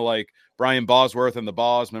 It's kind of like Brian Bosworth and the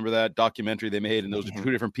Boz. Remember that documentary they made? And those are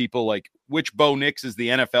two different people. Like, which Bo Nix is the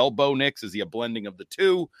NFL Bo Nix? Is he a blending of the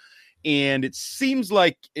two? And it seems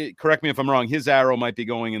like, correct me if I'm wrong, his arrow might be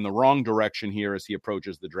going in the wrong direction here as he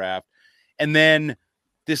approaches the draft. And then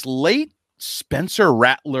this late Spencer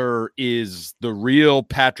Rattler is the real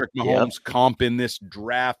Patrick Mahomes comp in this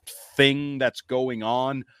draft thing that's going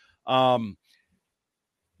on. I'll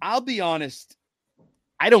be honest,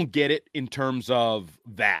 I don't get it in terms of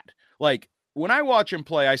that. Like, when I watch him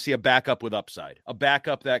play, I see a backup with upside, a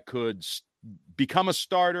backup that could become a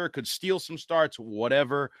starter, could steal some starts,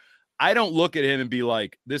 whatever. I don't look at him and be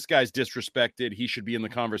like, this guy's disrespected. He should be in the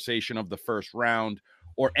conversation of the first round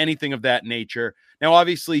or anything of that nature. Now,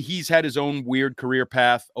 obviously, he's had his own weird career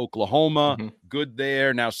path. Oklahoma, good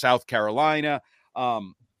there. Now South Carolina.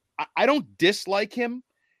 I don't dislike him.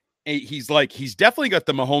 He's definitely got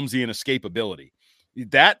the Mahomesian escapability.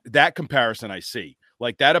 That comparison I see.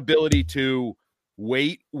 Like that ability to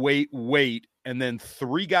wait, and then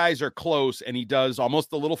three guys are close, and he does almost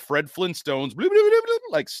the little Fred Flintstones,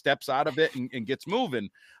 like steps out of it and gets moving.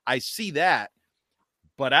 I see that,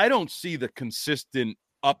 but I don't see the consistent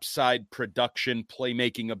upside production,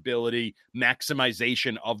 playmaking ability,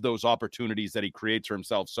 maximization of those opportunities that he creates for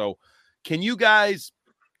himself. So can you guys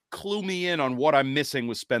clue me in on what I'm missing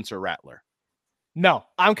with Spencer Rattler? No,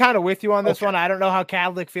 I'm kind of with you on this one. I don't know how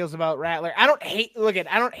Cadlick feels about Rattler. I don't hate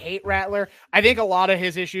Rattler. I think a lot of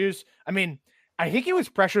his issues, I think he was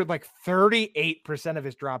pressured like 38% of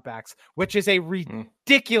his dropbacks, which is a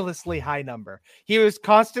ridiculously high number. He was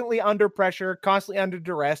constantly under pressure, constantly under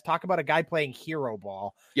duress. Talk about a guy playing hero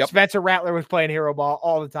ball. Yep. Spencer Rattler was playing hero ball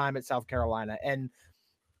all the time at South Carolina. And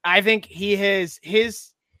I think I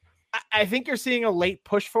think you're seeing a late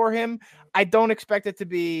push for him. I don't expect it to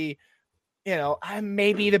be,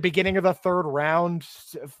 maybe the beginning of the third round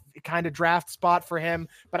kind of draft spot for him,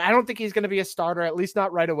 but I don't think he's going to be a starter, at least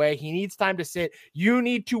not right away. He needs time to sit. You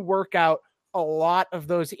need to work out a lot of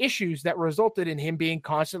those issues that resulted in him being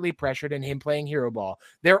constantly pressured and him playing hero ball.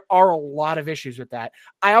 There are a lot of issues with that.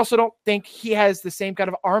 I also don't think he has the same kind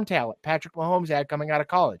of arm talent Patrick Mahomes had coming out of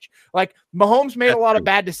college. Like Mahomes made a lot of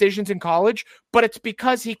bad decisions in college, but it's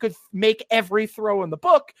because he could make every throw in the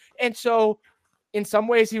book. And so in some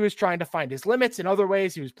ways he was trying to find his limits. In other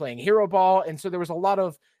ways he was playing hero ball. And so there was a lot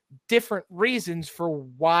of different reasons for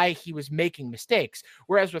why he was making mistakes.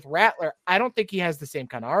 Whereas with Rattler, I don't think he has the same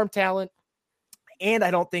kind of arm talent. And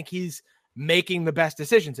I don't think he's making the best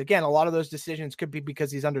decisions. Again, a lot of those decisions could be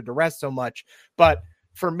because he's under duress so much. But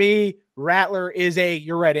for me, Rattler is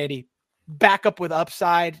you're right, Andy, backup with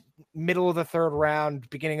upside, middle of the third round,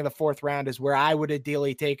 beginning of the fourth round is where I would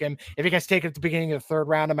ideally take him. If he gets taken at the beginning of the third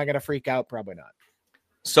round, am I going to freak out? Probably not.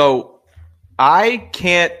 So I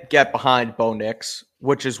can't get behind Bo Nix,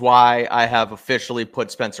 which is why I have officially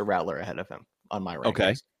put Spencer Rattler ahead of him on my rankings.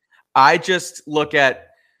 Okay. I just look at,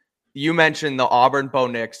 you mentioned the Auburn Bo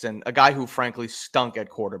Nix, and a guy who frankly stunk at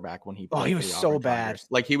quarterback when he played. Oh, he was so bad.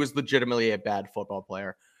 Like he was legitimately a bad football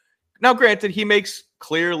player. Now, granted, he makes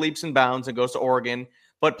clear leaps and bounds and goes to Oregon,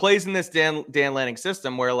 but plays in this Dan Lanning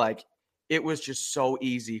system where like it was just so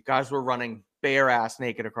easy. Guys were running bare ass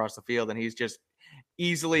naked across the field, and he's just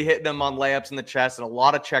easily hitting them on layups in the chest and a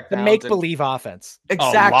lot of checkdowns. The make-believe offense.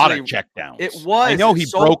 Exactly. A lot of checkdowns. It was. I know he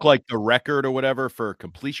broke like the record or whatever for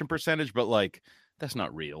completion percentage, but like that's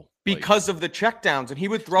not real. Because of the checkdowns. And he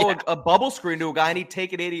would throw a bubble screen to a guy and he'd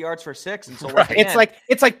take it 80 yards for 6. And so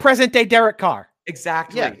it's like present day Derek Carr.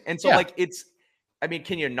 Exactly. Yeah. And so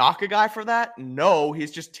can you knock a guy for that? No,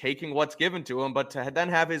 he's just taking what's given to him. But to then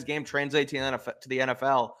have his game translate to the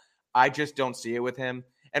NFL, I just don't see it with him.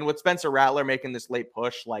 And with Spencer Rattler making this late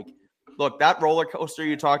push, like, look, that roller coaster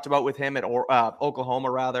you talked about with him at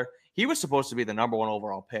Oklahoma, he was supposed to be the number 1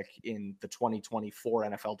 overall pick in the 2024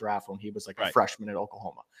 NFL draft when he was like a freshman at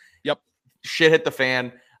Oklahoma. Yep. Shit hit the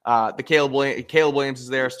fan. The Caleb Williams is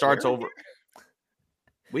there, starts over.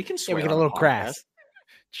 We can swear. We get a little crass.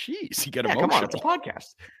 Jeez, you got emotional. Come on, it's a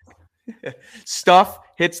podcast. Stuff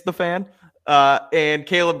hits the fan. And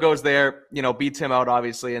Caleb goes there, beats him out,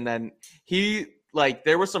 obviously. And then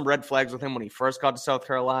there were some red flags with him when he first got to South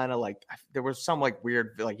Carolina. Like there was some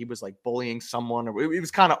weird, he was bullying someone. It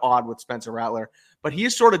was kind of odd with Spencer Rattler, but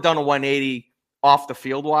he's sort of done a 180 off the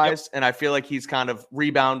field wise. Yep. And I feel like he's kind of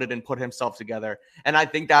rebounded and put himself together. And I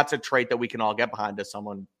think that's a trait that we can all get behind as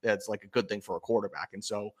someone that's like a good thing for a quarterback. And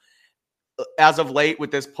so as of late with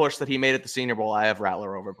this push that he made at the Senior Bowl, I have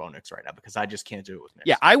Rattler over Bo Nix right now because I just can't do it with Nix.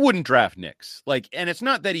 Yeah, I wouldn't draft Nix. And it's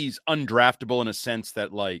not that he's undraftable in a sense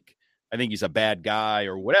that I think he's a bad guy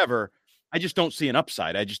or whatever. I just don't see an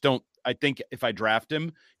upside. I think if I draft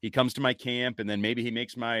him, he comes to my camp and then maybe he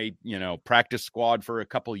makes my, practice squad for a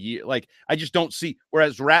couple years. Like, I just don't see.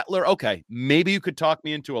 Whereas Rattler, okay, maybe you could talk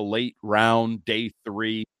me into a late round, day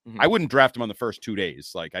 3. I wouldn't draft him on the first 2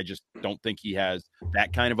 days. Like, I just don't think he has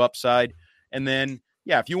that kind of upside. And then,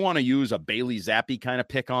 yeah, if you want to use a Bailey Zappi kind of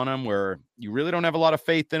pick on him where you really don't have a lot of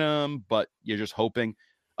faith in him, but you're just hoping.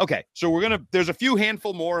 Okay, so there's a few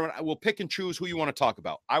handful more, and we'll pick and choose who you want to talk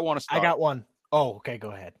about. I want to start. I got one. Oh, okay, go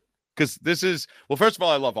ahead. Because this is, well, first of all,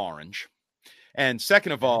 I love orange. And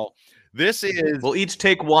second of all, this is... We'll each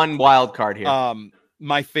take one wild card here.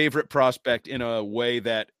 My favorite prospect in a way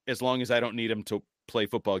that as long as I don't need him to play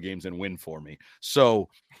football games and win for me. So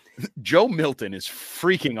Joe Milton is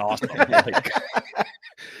freaking awesome.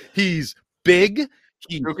 He's big.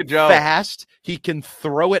 He's fast. He can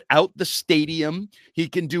throw it out the stadium. He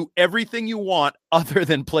can do everything you want other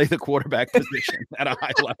than play the quarterback position at a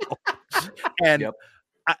high level. And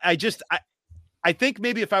I think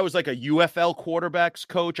maybe if I was like a UFL quarterbacks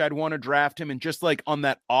coach, I'd want to draft him, and just like on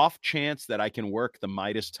that off chance that I can work the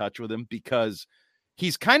Midas touch with him, because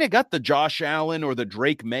he's kind of got the Josh Allen or the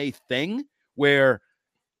Drake May thing where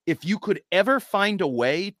if you could ever find a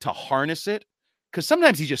way to harness it, because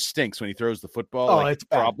sometimes he just stinks when he throws the football. Oh, it's a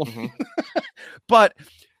problem. But,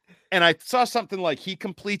 and I saw something like he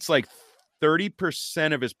completes like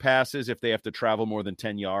 30% of his passes if they have to travel more than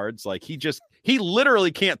 10 yards. Like he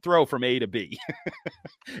literally can't throw from A to B.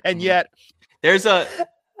 And yet there's a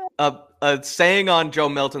saying on Joe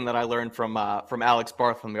Milton that I learned from Alex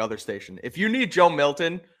Barth from the other station. If you need Joe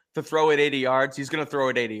Milton to throw it 80 yards, he's going to throw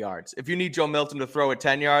it 80 yards. If you need Joe Milton to throw it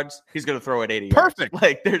 10 yards, he's going to throw it 80 yards. Perfect.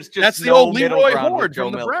 Like there's just that's the old Leroy Horde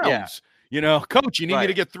from the Browns. Yeah. Coach, you need me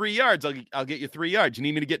to get 3 yards. I'll get you 3 yards. You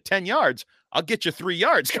need me to get 10 yards. I'll get you 3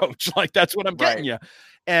 yards, coach. Like that's what I'm getting you.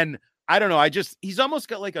 And I don't know. He's almost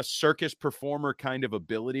got like a circus performer kind of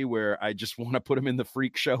ability where I just want to put him in the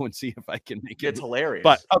freak show and see if I can make it. It's hilarious.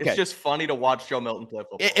 But okay. It's just funny to watch Joe Milton play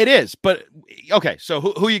football. It is. But okay. So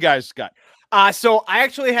who you guys got? So I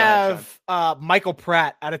actually have Michael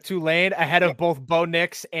Pratt out of Tulane ahead of both Bo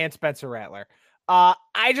Nix and Spencer Rattler.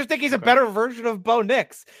 I just think he's a better version of Bo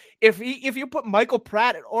Nix. If you put Michael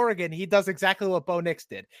Pratt at Oregon, he does exactly what Bo Nix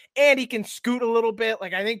did. And he can scoot a little bit.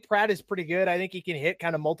 Like, I think Pratt is pretty good. I think he can hit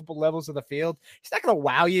kind of multiple levels of the field. He's not going to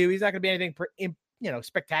wow you. He's not going to be anything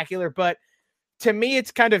spectacular. But to me,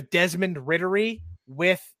 it's kind of Desmond Rittery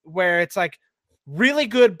where it's like really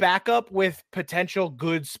good backup with potential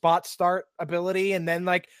good spot start ability. And then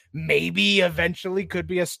like maybe eventually could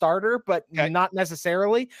be a starter, but not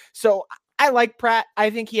necessarily. So I like Pratt. I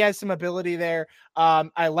think he has some ability there.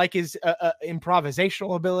 I like his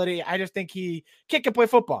improvisational ability. I just think he can play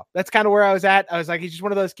football. That's kind of where I was at. I was like, he's just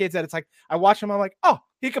one of those kids that it's like, I watch him. I'm like, oh,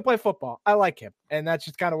 he can play football. I like him. And that's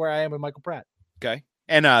just kind of where I am with Michael Pratt. Okay.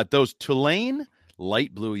 And those Tulane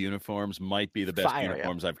light blue uniforms might be the best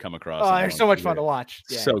uniforms I've come across. Oh, they're so much fun to watch.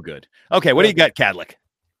 Yeah. So good. Okay. What do you got, Cadlick?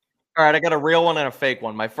 All right, I got a real one and a fake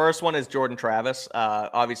one. My first one is Jordan Travis.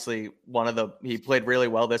 Obviously, he played really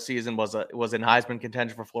well this season, was in Heisman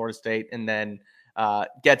contention for Florida State, and then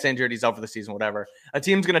gets injured. He's out for the season, whatever. A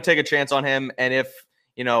team's going to take a chance on him, and if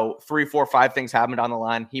 3, 4, 5 things happen down the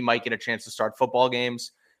line, he might get a chance to start football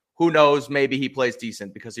games. Who knows? Maybe he plays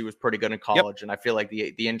decent because he was pretty good in college, and I feel like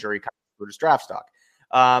the injury kind of screwed his draft stock.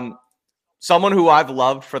 Someone who I've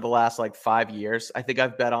loved for the last 5 years. I think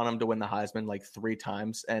I've bet on him to win the Heisman 3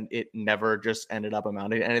 times, and it never just ended up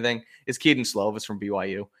amounting to anything, is Keaton Slovis from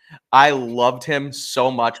BYU. I loved him so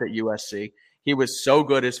much at USC. He was so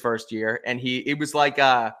good his first year, and he was like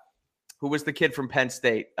who was the kid from Penn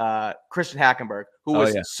State? Christian Hackenberg, who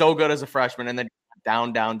was so good as a freshman, and then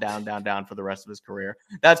down for the rest of his career.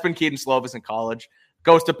 That's been Keaton Slovis in college.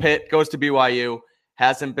 Goes to Pitt, goes to BYU.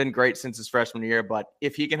 Hasn't been great since his freshman year, but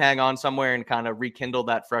if he can hang on somewhere and kind of rekindle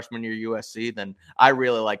that freshman year USC, then I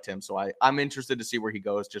really liked him. So I'm interested to see where he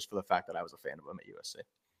goes just for the fact that I was a fan of him at USC.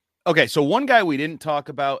 Okay, so one guy we didn't talk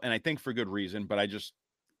about, and I think for good reason, but I just,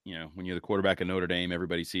 when you're the quarterback of Notre Dame,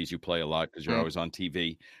 everybody sees you play a lot because you're always on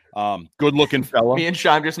TV. Good-looking fella. Me and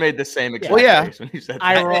Shime just made the same exact face when he said that.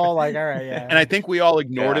 I roll all right, yeah. And I think we all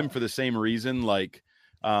ignored him for the same reason,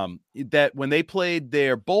 that when they played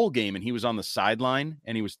their bowl game and he was on the sideline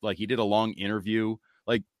and he was he did a long interview,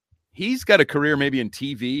 he's got a career maybe in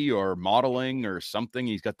TV or modeling or something.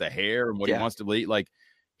 He's got the hair and what he wants to lead.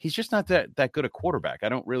 He's just not that good a quarterback. I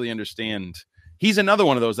don't really understand. He's another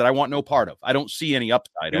one of those that I want no part of. I don't see any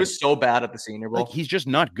upside. He was so bad at the Senior Bowl. He's just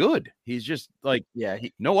not good. He's just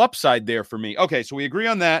no upside there for me. Okay. So we agree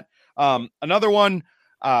on that. Another one,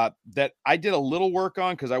 that I did a little work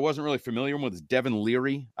on because I wasn't really familiar with, is Devin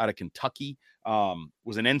Leary out of Kentucky.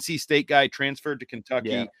 Was an NC State guy, transferred to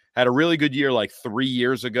Kentucky, had a really good year like 3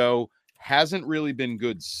 years ago. Hasn't really been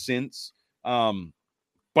good since.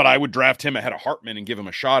 But I would draft him ahead of Hartman and give him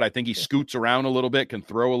a shot. I think he scoots around a little bit, can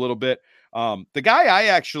throw a little bit. The guy I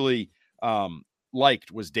actually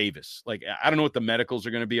liked was Davis. Like, I don't know what the medicals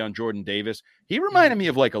are going to be on Jordan Davis. He reminded me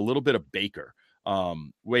of like a little bit of Baker,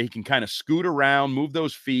 where he can kind of scoot around, move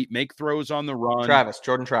those feet, make throws on the run. Jordan Travis.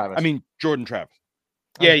 Jordan Travis.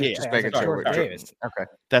 Yeah. Just making sure. Davis. Okay.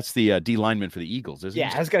 That's the D lineman for the Eagles, isn't he?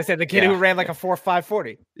 Yeah, I was going to say the kid who ran like a 4.5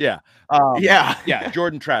 40. Yeah.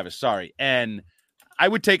 Jordan Travis. Sorry. And I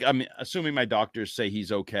would take, I'm assuming my doctors say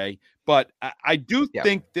he's okay, but I do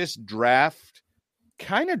think this draft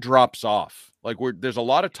kind of drops off. Like, there's a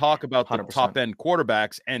lot of talk about the 100%. top end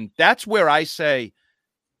quarterbacks. And that's where I say,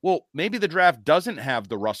 well, maybe the draft doesn't have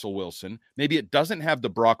the Russell Wilson. Maybe it doesn't have the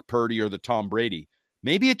Brock Purdy or the Tom Brady.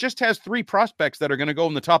 Maybe it just has 3 prospects that are going to go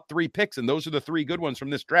in the top 3 picks. And those are the 3 good ones from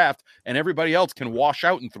this draft. And everybody else can wash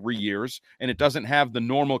out in 3 years. And it doesn't have the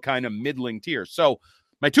normal kind of middling tier. So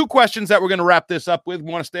my 2 questions that we're going to wrap this up with,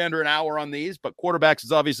 we want to stay under an hour on these, but quarterbacks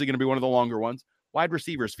is obviously going to be one of the longer ones. Wide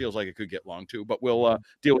receivers feels like it could get long too, but we'll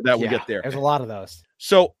deal with that when we get there. There's a lot of those.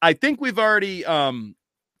 So I think we've already kind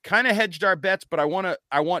of hedged our bets, but I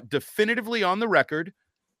want definitively on the record,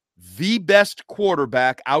 the best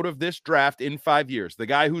quarterback out of this draft in 5 years, the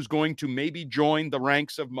guy who's going to maybe join the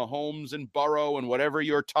ranks of Mahomes and Burrow and whatever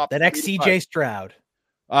your top. The next CJ Stroud.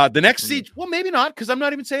 The next siege, well, maybe not, because I'm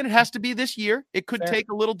not even saying it has to be this year. It could take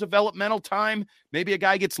a little developmental time. Maybe a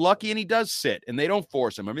guy gets lucky and he does sit and they don't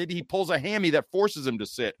force him. Or maybe he pulls a hammy that forces him to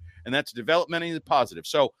sit, and that's developmentally positive.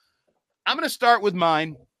 So I'm going to start with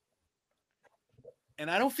mine. And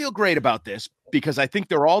I don't feel great about this because I think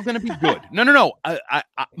they're all going to be good. No.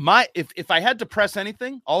 If I had to press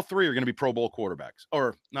anything, all 3 are going to be Pro Bowl quarterbacks,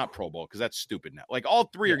 or not Pro Bowl, because that's stupid now. Like, all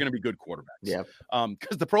 3 are going to be good quarterbacks. Yeah.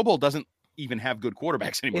 Because the Pro Bowl doesn't even have good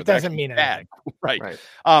quarterbacks anymore. It doesn't mean bad. anything. Right.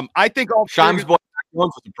 I think all Shimes boy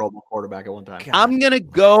was a Pro Bowl quarterback at one time. God. I'm gonna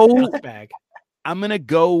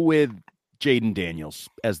go with Jaden Daniels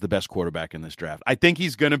as the best quarterback in this draft. I think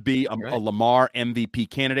he's going to be a Lamar MVP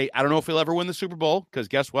candidate. I don't know if he'll ever win the Super Bowl, because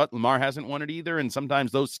guess what? Lamar hasn't won it either. And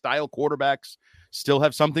sometimes those style quarterbacks still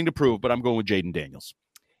have something to prove, but I'm going with Jaden Daniels.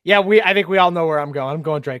 Yeah, I think we all know where I'm going. I'm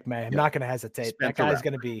going Drake May. I'm not going to hesitate. That guy's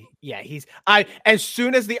going to be, as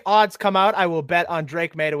soon as the odds come out, I will bet on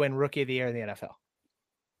Drake May to win Rookie of the Year in the NFL.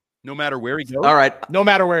 No matter where he goes? All right. No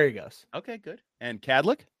matter where he goes. Okay, good. And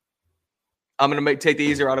Cadlick? I'm going to take the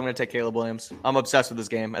easier route. I'm going to take Caleb Williams. I'm obsessed with this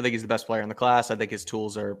game. I think he's the best player in the class. I think his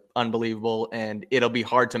tools are unbelievable, and it'll be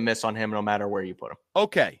hard to miss on him no matter where you put him.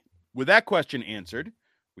 Okay. With that question answered,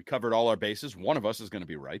 we covered all our bases. One of us is going to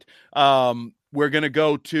be right. We're going to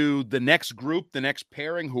go to the next group, the next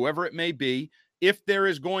pairing, whoever it may be. If there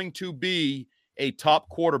is going to be a top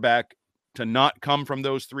quarterback to not come from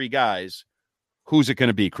those 3 guys, who's it going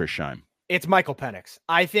to be, Chris Scheim? It's Michael Penix.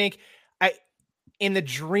 I think in a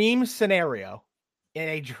dream scenario,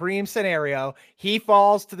 he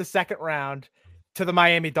falls to the second round to the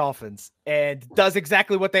Miami Dolphins and does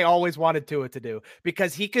exactly what they always wanted Tua to do,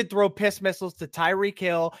 because he could throw piss missiles to Tyreek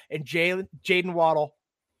Hill and Jaden Waddle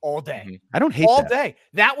all day. I don't hate all that. day.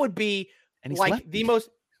 That would be like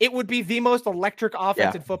it would be the most electric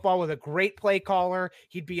offense in football, with a great play caller.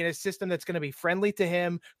 He'd be in a system that's going to be friendly to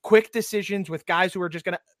him, quick decisions with guys who are just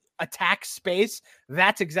going to attack space.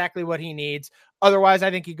 That's exactly what he needs. Otherwise, I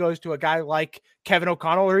think he goes to a guy like Kevin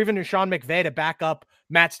O'Connell or even Sean McVay to back up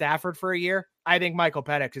Matt Stafford for a year. I think Michael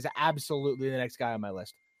Penix is absolutely the next guy on my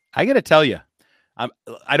list. I got to tell you,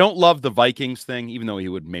 I don't love the Vikings thing, even though he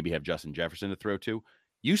would maybe have Justin Jefferson to throw to.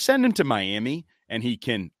 You send him to Miami and he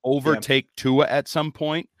can overtake Tua at some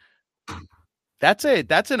point. That's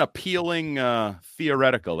an appealing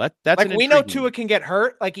theoretical. That's like, we know Tua can get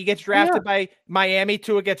hurt. Like, he gets drafted by Miami.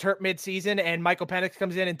 Tua gets hurt midseason, and Michael Penix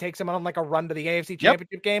comes in and takes him on like a run to the AFC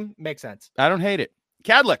Championship game. Makes sense. I don't hate it.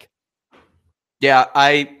 Cadlick. Yeah,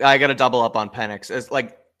 I got to double up on Penix. It's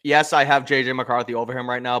like, yes, I have JJ McCarthy over him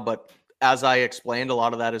right now, but as I explained, a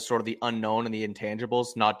lot of that is sort of the unknown and the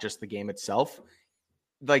intangibles, not just the game itself.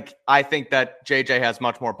 Like, I think that JJ has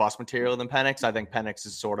much more bust material than Penix. I think Penix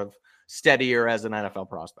is sort of steadier as an NFL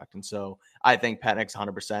prospect. And so I think Penix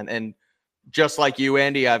 100%. And just like you,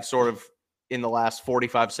 Andy, I've sort of, in the last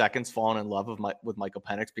 45 seconds, fallen in love with Michael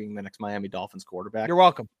Penix being the next Miami Dolphins quarterback. You're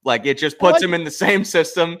welcome. Like, it just puts him in the same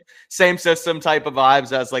system type of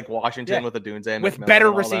vibes as like Washington with the Dunze. With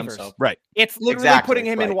better receivers. So. Right. It's literally putting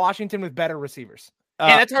him in Washington with better receivers.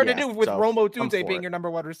 And that's hard to do with Romo Dunze being your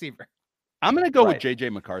number 1 receiver. I'm going to go with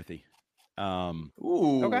JJ McCarthy.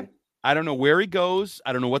 Ooh. Okay. I don't know where he goes.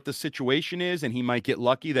 I don't know what the situation is, and he might get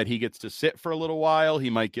lucky that he gets to sit for a little while. He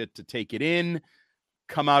might get to take it in,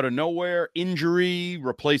 come out of nowhere, injury,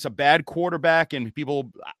 replace a bad quarterback, and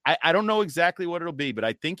people, I don't know exactly what it'll be, but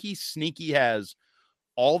I think he sneaky has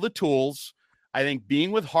all the tools. I think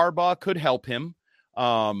being with Harbaugh could help him.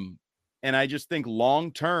 And I just think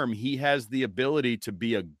long-term, he has the ability to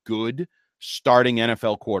be a good starting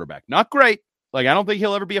NFL quarterback. Not great. Like, I don't think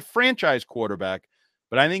he'll ever be a franchise quarterback,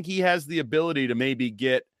 but I think he has the ability to maybe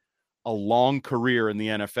get a long career in the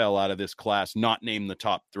NFL out of this class, not name the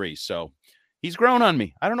top 3. So he's grown on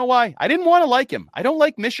me. I don't know why. I didn't want to like him. I don't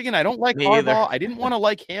like Michigan. I don't like Harbaugh. I didn't want to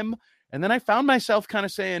like him. And then I found myself kind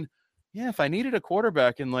of saying, yeah, if I needed a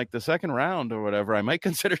quarterback in like the second round or whatever, I might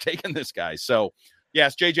consider taking this guy. So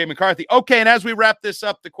yes, JJ McCarthy. Okay. And as we wrap this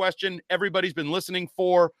up, the question everybody's been listening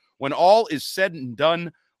for, when all is said and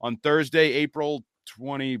done on Thursday, April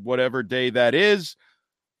 20, whatever day that is,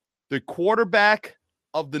 the quarterback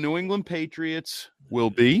of the New England Patriots will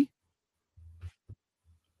be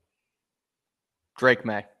Drake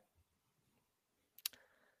May.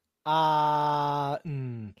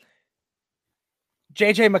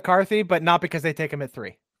 JJ McCarthy, but not because they take him at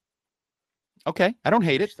 3. Okay. I don't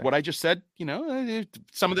hate it. What I just said,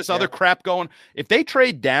 some of this other crap going. If they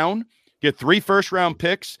trade down, get 3 first-round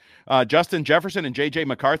picks, Justin Jefferson and JJ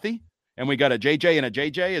McCarthy, and we got a JJ and a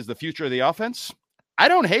JJ as the future of the offense, I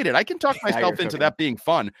don't hate it. I can talk myself into that being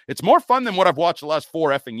fun. It's more fun than what I've watched the last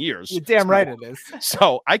 4 effing years. You're damn right it is.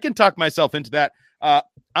 So I can talk myself into that. I'm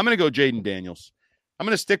going to go Jayden Daniels. I'm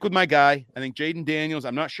going to stick with my guy. I think Jayden Daniels,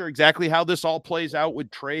 I'm not sure exactly how this all plays out with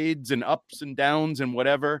trades and ups and downs and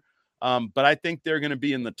whatever. But I think they're going to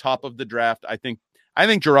be in the top of the draft. I think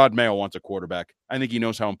Gerard Mayo wants a quarterback. I think he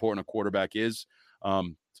knows how important a quarterback is.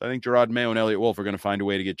 So I think Gerard Mayo and Elliott Wolf are going to find a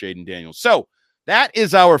way to get Jayden Daniels. So that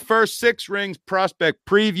is our first 6 Rings prospect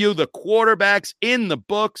preview. The quarterbacks in the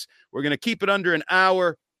books. We're going to keep it under an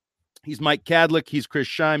hour. He's Mike Kadlick. He's Chris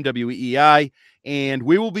Scheim, WEEI. And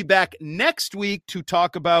we will be back next week to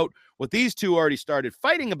talk about what these two already started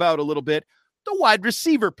fighting about a little bit, the wide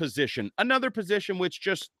receiver position. Another position which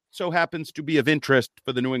just so happens to be of interest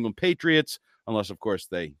for the New England Patriots, unless, of course,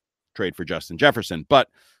 they trade for Justin Jefferson. But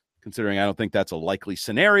considering I don't think that's a likely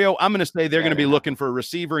scenario, I'm going to say they're going to be looking for a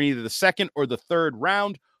receiver in either the second or the third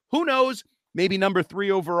round. Who knows? Maybe number 3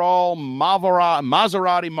 overall,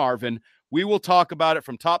 Maserati Marvin. We will talk about it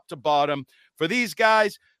from top to bottom. For these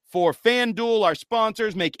guys, for FanDuel, our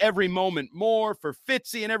sponsors, make every moment more. For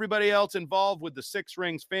Fitzy and everybody else involved with the 6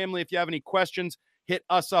 Rings family, if you have any questions, hit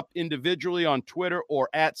us up individually on Twitter or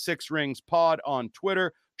at 6 Rings Pod on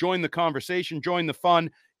Twitter. Join the conversation. Join the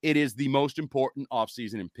fun. It is the most important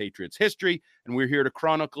offseason in Patriots history, and we're here to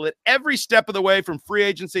chronicle it every step of the way, from free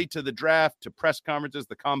agency to the draft to press conferences,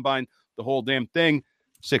 the combine, the whole damn thing.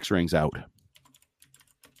 6 Rings out.